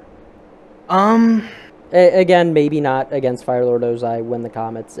non-avatar? Again, maybe not against Fire Lord Ozai when the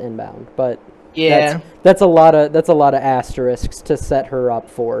comet's inbound, but Yeah. that's a lot of asterisks to set her up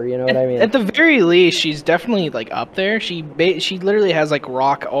for. You know what I mean? At the very least, she's definitely up there. She literally has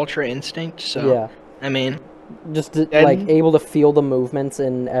rock ultra instinct. So Yeah. I mean, Just And- able to feel the movements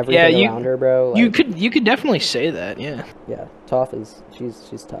and everything around her, bro. you could definitely say that. Yeah. Yeah, Toph is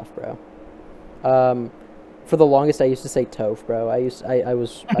she's tough, bro. For the longest, I used to say Toph, bro. I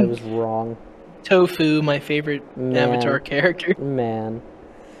was wrong, Tofu, my favorite Man. Avatar character. man.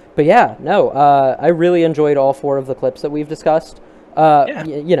 But yeah, no. I really enjoyed all 4 of the clips that we've discussed.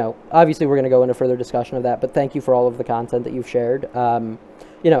 Yeah. Obviously we're gonna go into further discussion of that, but thank you for all of the content that you've shared.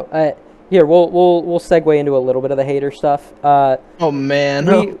 Here we'll segue into a little bit of the hater stuff. Oh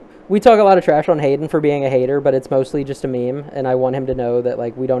man. We talk a lot of trash on Hayden for being a hater, but it's mostly just a meme, and I want him to know that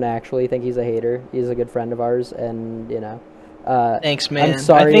like we don't actually think he's a hater. He's a good friend of ours, and Thanks, man. I'm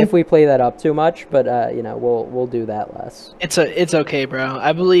sorry if we play that up too much, but we'll do that less. It's okay, bro.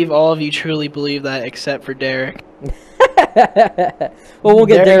 I believe all of you truly believe that, except for Derek. Well, we'll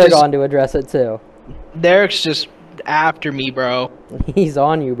get Derek on to address it too. Derek's just after me, bro. He's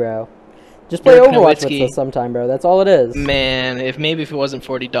on you, bro. Just play Overwatch with us sometime, bro. That's all it is. Man, if it wasn't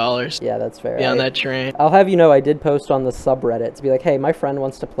 $40. Yeah, that's fair. Be on that train. I'll have you know, I did post on the subreddit to be like, hey, my friend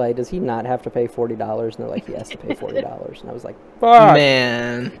wants to play. Does he not have to pay $40? And they're like, he has to pay $40. And I was like, fuck.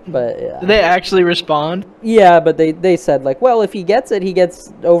 Man. But yeah. Did they actually respond? Yeah, but they said like, well, if he gets it, he gets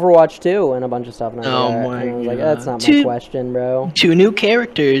Overwatch 2 and a bunch of stuff. And I was like, that's not my question, bro. 2 new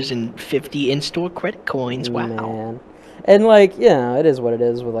characters and 50 in-store credit coins. Wow. Man. And, like, it is what it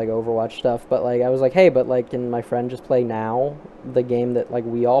is with, like, Overwatch stuff. But, like, I was like, hey, but, like, can my friend just play now the game that, like,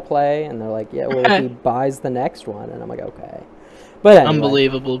 we all play? And they're like, yeah, well, if he buys the next one. And I'm like, okay. But anyway.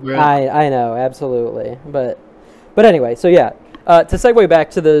 Unbelievable, bro. I know, absolutely. But anyway, so, yeah. To segue back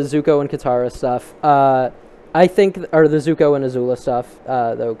to the Zuko and Katara stuff, I think, or the Zuko and Azula stuff,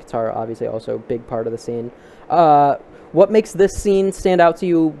 though Katara obviously also a big part of the scene. What makes this scene stand out to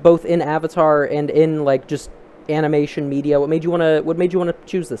you, both in Avatar and in, like, just animation media? What made you want to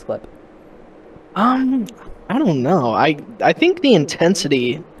choose this clip? I don't know. I think the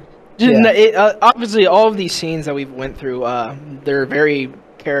intensity. Obviously, all of these scenes that we've went through, they're very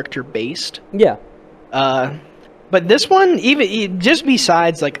character based. Yeah. But this one, even just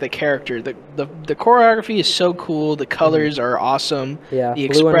besides like the character, the choreography is so cool. The colors are awesome. Yeah. The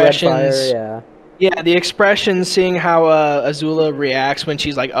Blue expressions. And red fire, yeah. Yeah, the expressions, seeing how Azula reacts when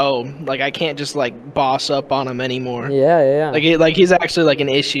she's like, "Oh, like I can't just like boss up on him anymore." Yeah. Like he's actually like an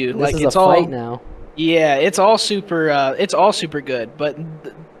issue. This like is it's a all fight now. Yeah, it's all super good. But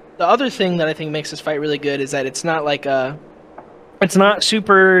the other thing that I think makes this fight really good is that it's not like it's not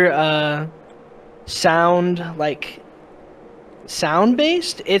super sound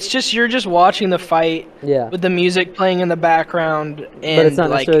based. It's just you're just watching the fight with the music playing in the background, and but it's not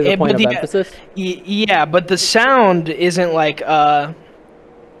necessarily the point of emphasis. Yeah, but the sound isn't like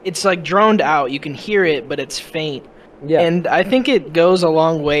it's like droned out. You can hear it, but it's faint. Yeah, and I think it goes a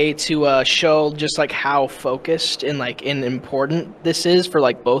long way to show just like how focused and important this is for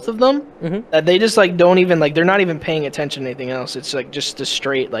like both of them. That they just like don't even like they're not even paying attention to anything else. It's like just a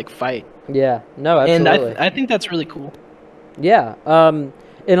straight like fight. Yeah, no, absolutely. And I think that's really cool. Yeah,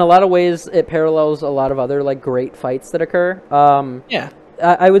 in a lot of ways, it parallels a lot of other like great fights that occur. Yeah,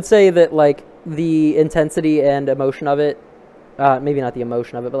 I would say that like the intensity and emotion of it, maybe not the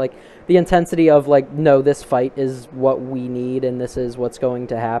emotion of it, but like the intensity of like, no, this fight is what we need, and this is what's going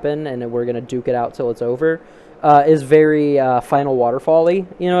to happen, and we're gonna duke it out till it's over, is very Final Waterfall-y.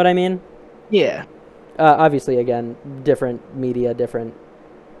 You know what I mean? Yeah. Obviously, again, different media, different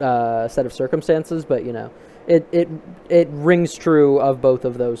set of circumstances, but it rings true of both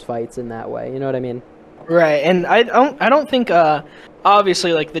of those fights in that way. You know what I mean? Right, and I don't think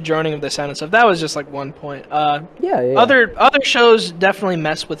obviously like the droning of the sound and stuff, that was just like one point. Yeah. Other shows definitely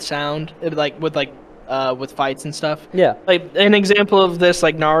mess with sound, with fights and stuff. Yeah. Like an example of this,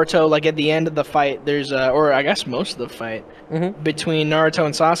 like Naruto, like at the end of the fight, there's or I guess most of the fight between Naruto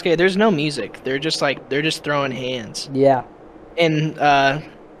and Sasuke, there's no music. They're just throwing hands. Yeah. And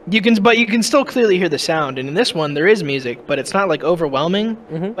you can still clearly hear the sound, and in this one there is music, but it's not like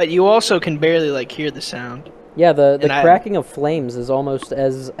overwhelming. But you also can barely like hear the sound. Yeah, the cracking of flames is almost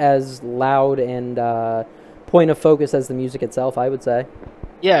as loud and point of focus as the music itself, I would say.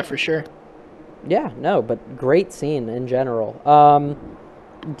 Yeah, for sure. Yeah, no, but great scene in general.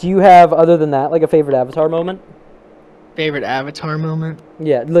 Do you have, other than that, like a favorite Avatar moment? Favorite Avatar moment?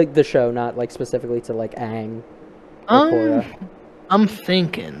 Yeah, like the show, not like specifically to like Aang or Korra. I'm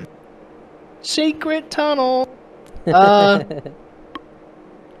thinking Secret Tunnel. I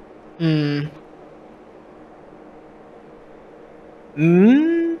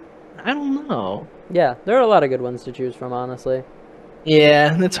don't know. Yeah, there are a lot of good ones to choose from, honestly.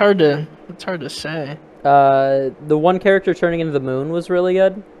 Yeah, it's hard to say. The one character turning into the moon was really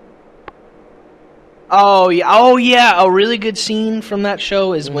good. Oh yeah, a really good scene from that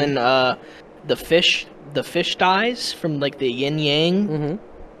show is when the fish dies from like the yin yang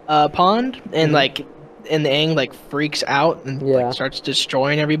pond, and and the Aang like freaks out and like starts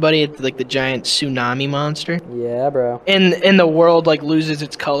destroying everybody. It's like the giant tsunami monster. Yeah, bro. And the world like loses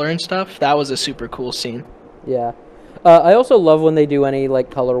its color and stuff. That was a super cool scene. Yeah. I also love when they do any like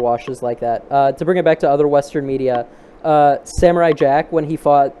color washes like that. To bring it back to other Western media, Samurai Jack when he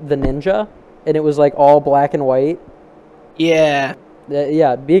fought the ninja, and it was like all black and white. Yeah.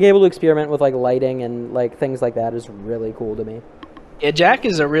 Yeah, being able to experiment with like lighting and like things like that is really cool to me. Yeah, Jack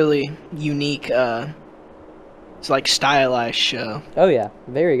is a really unique, it's like stylized show. Oh yeah,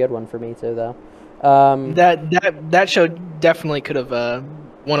 very good one for me too, though. That show definitely could have,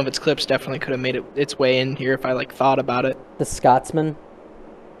 one of its clips definitely could have made its way in here if I like thought about it. The Scotsman.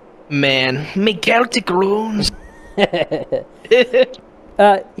 Man, me Celtic runes.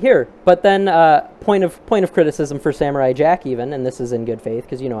 Here, but then point of criticism for Samurai Jack even, and this is in good faith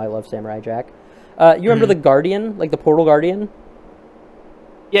because you know I love Samurai Jack. You remember the Guardian, like the Portal Guardian?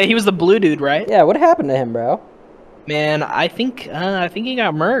 Yeah, he was the blue dude, right? Yeah, what happened to him, bro? Man, I think he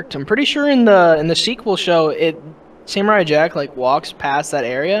got murked. I'm pretty sure in the sequel show, Samurai Jack like walks past that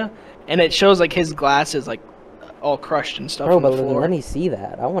area, and it shows like his glasses like all crushed and stuff Bro, on the but floor. let me see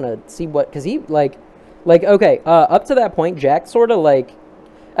that. I want to see what, because he like okay, up to that point, Jack sort of like,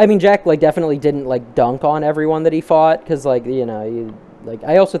 I mean, Jack like definitely didn't like dunk on everyone that he fought, because like you know like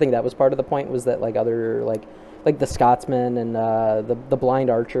I also think that was part of the point was that like other like the Scotsmen and the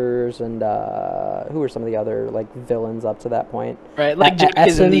blind archers and who were some of the other like villains up to that point. Right, like Jack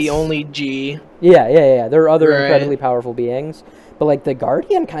isn't the only G. Yeah. There are other Right. incredibly powerful beings, but like the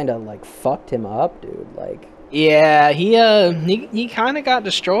Guardian kind of like fucked him up, dude. Like Yeah, he kind of got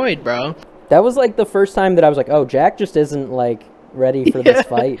destroyed, bro. that was like the first time that I was like, oh, Jack just isn't like ready for this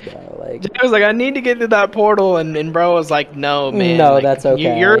fight, bro. Like Jack was like, I need to get to that portal, and bro was like, no, man. No, like, that's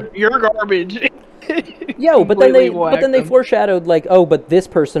okay. You're garbage. Yo, but then Completely they whacked him. foreshadowed like, oh, but this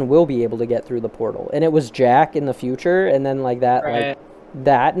person will be able to get through the portal, and it was Jack in the future, and then like that Right. like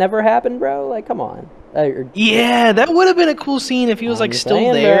that never happened, bro. Like, come on. Yeah, that would have been a cool scene if he was like I'm still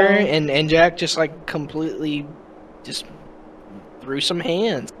saying, there, bro. and Jack just like completely just threw some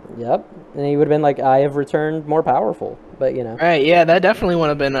hands. Yep, and he would have been like, I have returned more powerful, but you know. Right? Yeah, that definitely would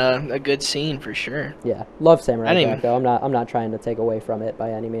have been a good scene for sure. Yeah, love Samurai I didn't Jack though. I'm not trying to take away from it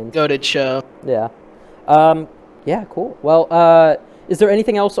by any means. Goated show. Yeah. Yeah, cool. Well, is there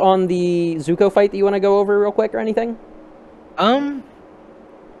anything else on the Zuko fight that you want to go over real quick or anything?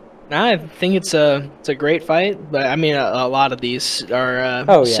 Nah, I think it's a great fight, but I mean a lot of these are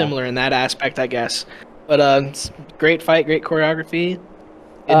Oh, yeah. similar in that aspect, I guess. But it's great fight, great choreography,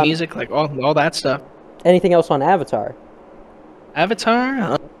 good music, like all that stuff. Anything else on Avatar?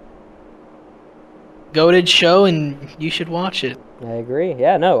 Avatar, goated show, and you should watch it. I agree.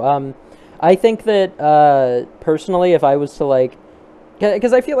 Yeah, no. I think that personally, if I was to like,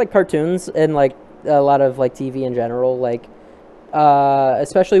 because I feel like cartoons and like a lot of like TV in general, like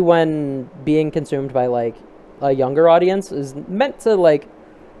especially when being consumed by like a younger audience, is meant to like,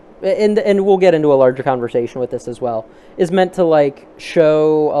 and we'll get into a larger conversation with this as well, is meant to like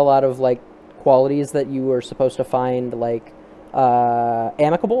show a lot of like qualities that you are supposed to find like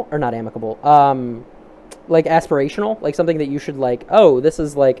amicable or not amicable, like aspirational, like something that you should like, oh, this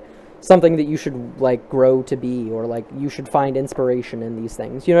is like something that you should like grow to be, or like you should find inspiration in these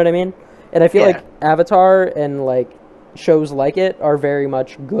things, you know what I mean? And I feel like Avatar and like shows like it are very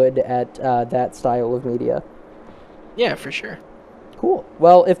much good at that style of media. Yeah, for sure. Cool.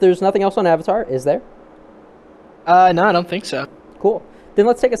 Well, if there's nothing else on Avatar, is there? No, I don't think so. Cool. Then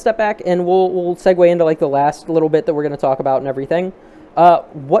let's take a step back and we'll segue into like the last little bit that we're going to talk about and everything.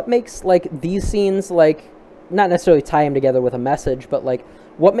 What makes like these scenes like not necessarily tie them together with a message, but like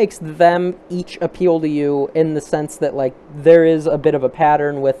what makes them each appeal to you in the sense that like there is a bit of a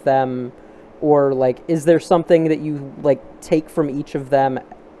pattern with them, or like is there something that you like take from each of them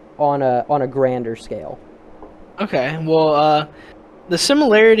on a grander scale? Okay, well, the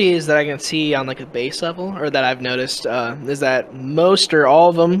similarities that I can see on like a base level, or that I've noticed, is that most or all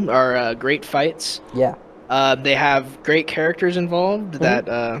of them are great fights. Yeah. They have great characters involved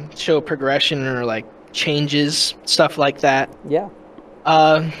that show progression or like changes, stuff like that. Yeah.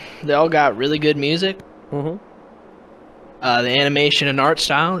 They all got really good music. Mm-hmm. The animation and art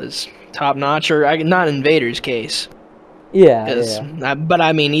style is top notch, or not in Vader's case. Yeah. But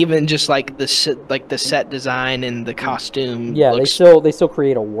I mean, even just like the set design and the costume. Yeah, looks, they still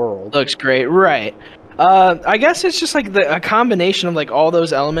create a world. looks great, right? I guess it's just like a combination of like all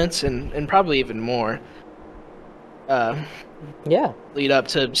those elements and probably even more. Yeah. Lead up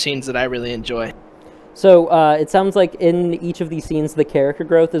to scenes that I really enjoy. So it sounds like in each of these scenes, the character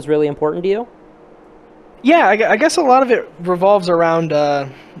growth is really important to you. Yeah, I guess a lot of it revolves around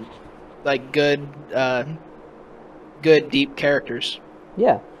like good deep characters.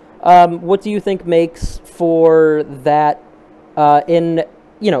 Yeah. What do you think makes for that in,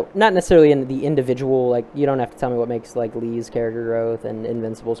 you know, not necessarily in the individual, like, you don't have to tell me what makes, like, Lee's character growth and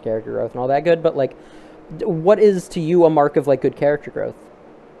Invincible's character growth and all that good, but, like, what is to you a mark of like good character growth?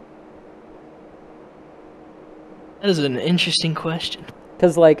 That is an interesting question.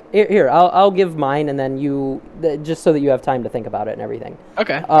 Because like here, I'll give mine, and then just so that you have time to think about it and everything.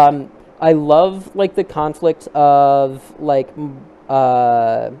 Okay. I love like the conflict of like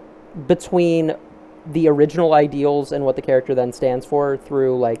between the original ideals and what the character then stands for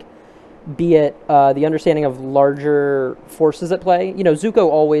through like, be it the understanding of larger forces at play. You know, Zuko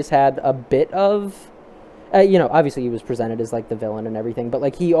always had a bit of, you know, obviously he was presented as like the villain and everything, but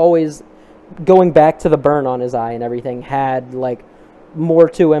like he always, going back to the burn on his eye and everything, had like more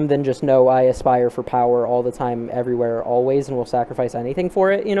to him than just, no, I aspire for power all the time, everywhere, always, and will sacrifice anything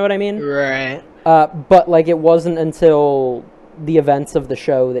for it. You know what I mean? Right. But like it wasn't until the events of the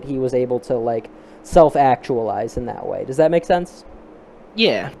show that he was able to like self-actualize in that way. Does that make sense?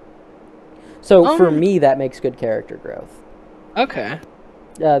 Yeah. So for me, that makes good character growth. Okay.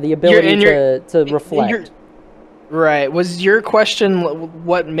 The ability to reflect. Right. Was your question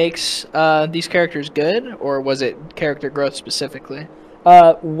what makes these characters good, or was it character growth specifically?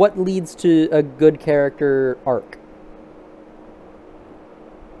 What leads to a good character arc?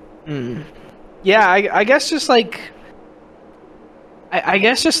 Yeah, I guess just like... I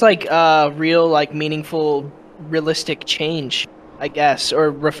guess just like real, like, meaningful, realistic change, I guess,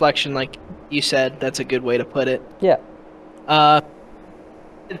 or reflection, like you said. That's a good way to put it. Yeah.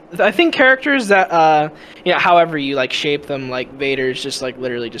 I think characters that, you know, however you like shape them, like Vader's just like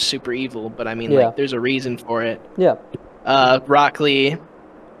literally just super evil, but I mean, like, there's a reason for it. Yeah. Rock Lee,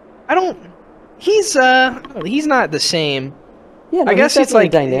 he's not the same. Yeah, no, I guess he's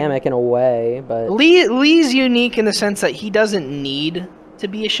like dynamic in a way, but Lee's unique in the sense that he doesn't need to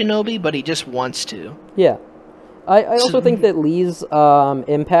be a shinobi, but he just wants to. Yeah. I also think that Lee's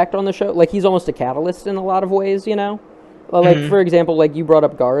impact on the show, like, he's almost a catalyst in a lot of ways, you know? Like, for example, like, you brought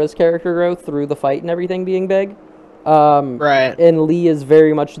up Gaara's character growth through the fight and everything being big. Right. And Lee is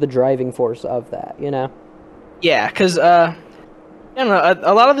very much the driving force of that, you know? Yeah, because, I don't know,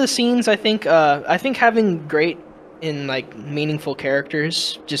 a lot of the scenes, I think having great and, like, meaningful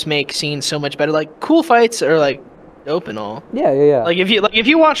characters just make scenes so much better. Like, cool fights are, like, dope and all. Yeah. Like, if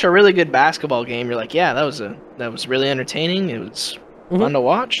you watch a really good basketball game, you're like, yeah, that was really entertaining. It was fun to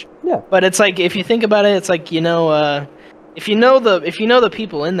watch. Yeah. But it's like, if you think about it, it's like, you know, if you know the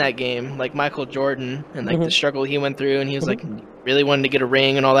people in that game, like Michael Jordan and like the struggle he went through, and he was like really wanting to get a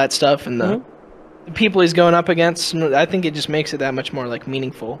ring and all that stuff, and the people he's going up against, I think it just makes it that much more like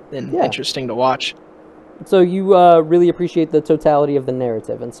meaningful and interesting to watch. So you really appreciate the totality of the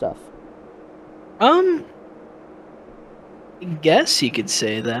narrative and stuff. I guess you could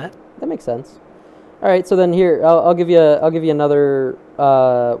say that. That makes sense. All right, so then here I'll give you another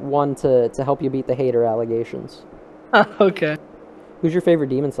one to help you beat the hater allegations. Okay. Who's your favorite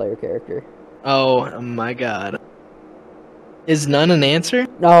Demon Slayer character? Oh my god. Is none an answer?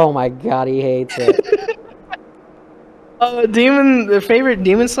 Oh my god, he hates it. The favorite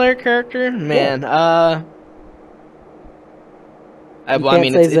Demon Slayer character? Man, I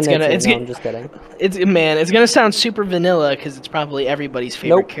mean, I'm just kidding. It's gonna sound super vanilla because it's probably everybody's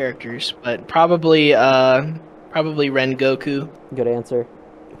favorite characters, but probably Rengoku. Good answer.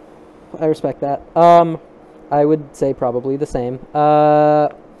 I respect that. I would say probably the same. I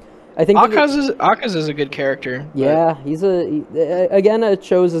think Akaza is a good character. Yeah, again, it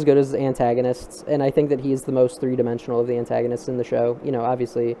shows as good as antagonists, and I think that he's the most three-dimensional of the antagonists in the show. You know,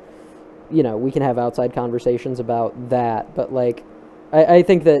 obviously, you know, we can have outside conversations about that, but like, I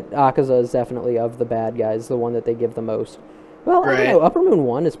think that Akaza is definitely, of the bad guys, the one that they give the most. Well, I don't know, Upper Moon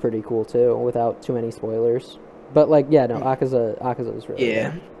 1 is pretty cool too, without too many spoilers. But like, yeah, no, Akaza is really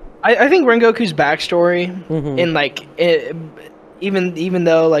good. I think Rengoku's backstory, and like, even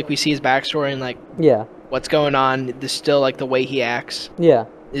though like we see his backstory and like what's going on, there's still like the way he acts. Yeah,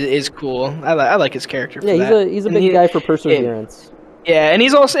 is cool. I like his character. He's a big guy for perseverance. Yeah, and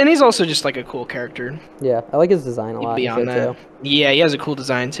he's also just like a cool character. Yeah, I like his design a lot. Beyond that, yeah, he has a cool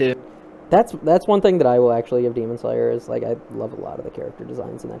design too. That's one thing that I will actually give Demon Slayer is, like, I love a lot of the character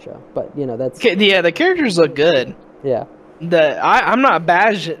designs in that show. But you know, that's the characters look good. Yeah. I'm not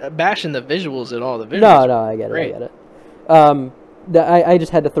bashing the visuals at all. The visuals no, I get it. I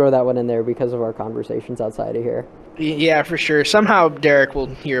just had to throw that one in there because of our conversations outside of here. Yeah, for sure. Somehow Derek will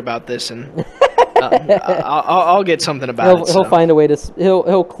hear about this, and I'll get something about it. He'll find a way to.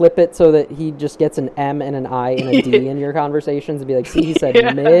 He'll clip it so that he just gets an M and an I and a D in your conversations and be like, "See, he said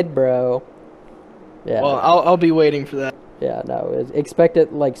mid, bro." Yeah. Well, I'll be waiting for that. Yeah. No. Expect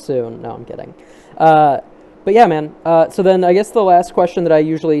it like soon. No, I'm kidding. But yeah, man. So then I guess the last question that I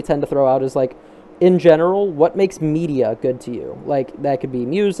usually tend to throw out is like, in general, what makes media good to you? Like, that could be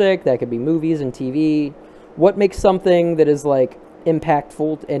music, that could be movies and TV. What makes something that is, like,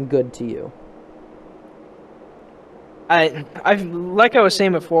 impactful and good to you? Like I was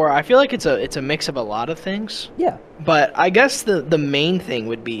saying before, I feel like it's a mix of a lot of things. Yeah. But I guess the main thing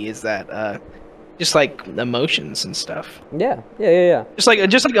would be is that just like emotions and stuff. Yeah. Just like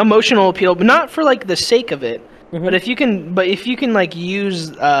emotional appeal, but not for like the sake of it. Mm-hmm. But if you can like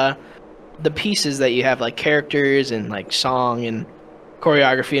use the pieces that you have, like characters and like song and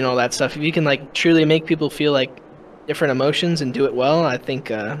choreography and all that stuff, if you can like truly make people feel like different emotions and do it well, I think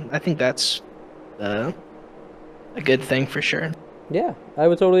that's uh, a good thing for sure. Yeah, I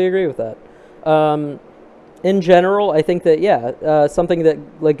would totally agree with that. In general, I think that something that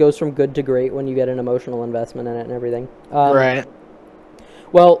like goes from good to great when you get an emotional investment in it and everything. Right.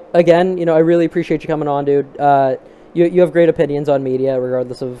 Well, again, I really appreciate you coming on, dude. You have great opinions on media,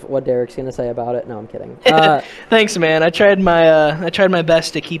 regardless of what Derek's gonna say about it. No, I'm kidding. Thanks, man. I tried my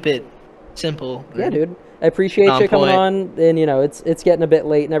best to keep it simple. Yeah, dude. I appreciate you coming on, and it's getting a bit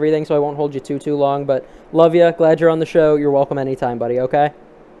late and everything, so I won't hold you too long. But love you. Glad you're on the show. You're welcome anytime, buddy. Okay.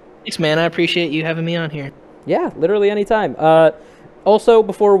 Thanks, man. I appreciate you having me on here. Yeah, literally anytime. Also,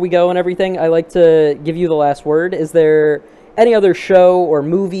 before we go and everything, I like to give you the last word. Is there any other show or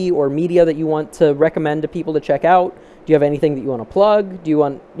movie or media that you want to recommend to people to check out? Do you have anything that you want to plug? Do you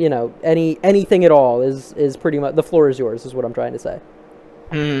want, anything at all? Is pretty much the floor is yours. Is what I'm trying to say.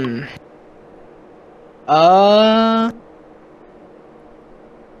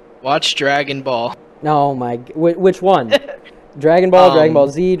 Watch Dragon Ball. Oh my, which one? Dragon Ball, Dragon Ball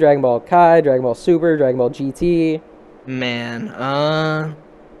Z, Dragon Ball Kai, Dragon Ball Super, Dragon Ball GT. Man,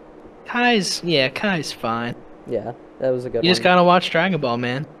 Kai's fine. Yeah, that was a good one. You just gotta watch Dragon Ball,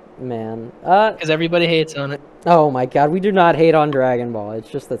 man. Man. Because everybody hates on it. Oh my god, we do not hate on Dragon Ball. It's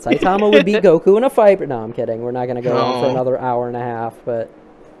just that Saitama would beat Goku in a fight. But no, I'm kidding. We're not gonna go on for another hour and a half, but...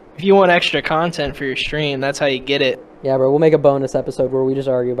 If you want extra content for your stream, that's how you get it. Yeah, bro, we'll make a bonus episode where we just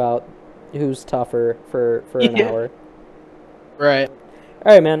argue about who's tougher for an hour. Right.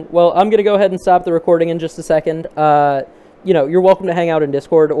 All right, man. Well, I'm going to go ahead and stop the recording in just a second. You're welcome to hang out in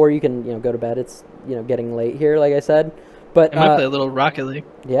Discord, or you can, go to bed. It's, getting late here, like I said. But I might play a little Rocket League.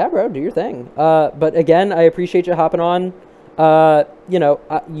 Yeah, bro, do your thing. But again, I appreciate you hopping on.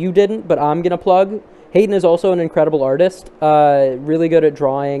 You didn't, but I'm going to plug. Hayden is also an incredible artist. Really good at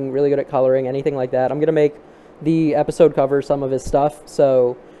drawing, really good at coloring, anything like that. I'm going to make the episode cover some of his stuff,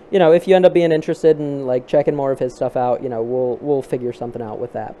 so... if you end up being interested in like checking more of his stuff out, we'll figure something out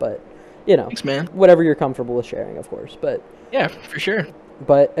with that. But thanks, man. Whatever you're comfortable with sharing, of course. But yeah, for sure.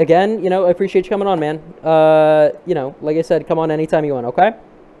 But again, I appreciate you coming on, man. Like I said, come on anytime you want. Okay.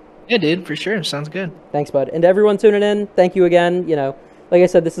 Yeah, dude, for sure. Sounds good. Thanks, bud. And to everyone tuning in, thank you again. Like I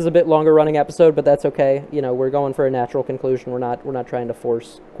said, this is a bit longer running episode, but that's okay. We're going for a natural conclusion. We're not trying to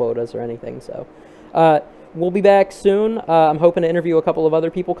force quotas or anything. So. We'll be back soon. I'm hoping to interview a couple of other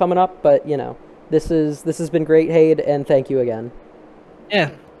people coming up, but this has been great, Hayden, and thank you again.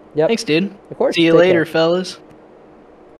 Yeah. Yep. Thanks, dude. Of course. See you later, fellas.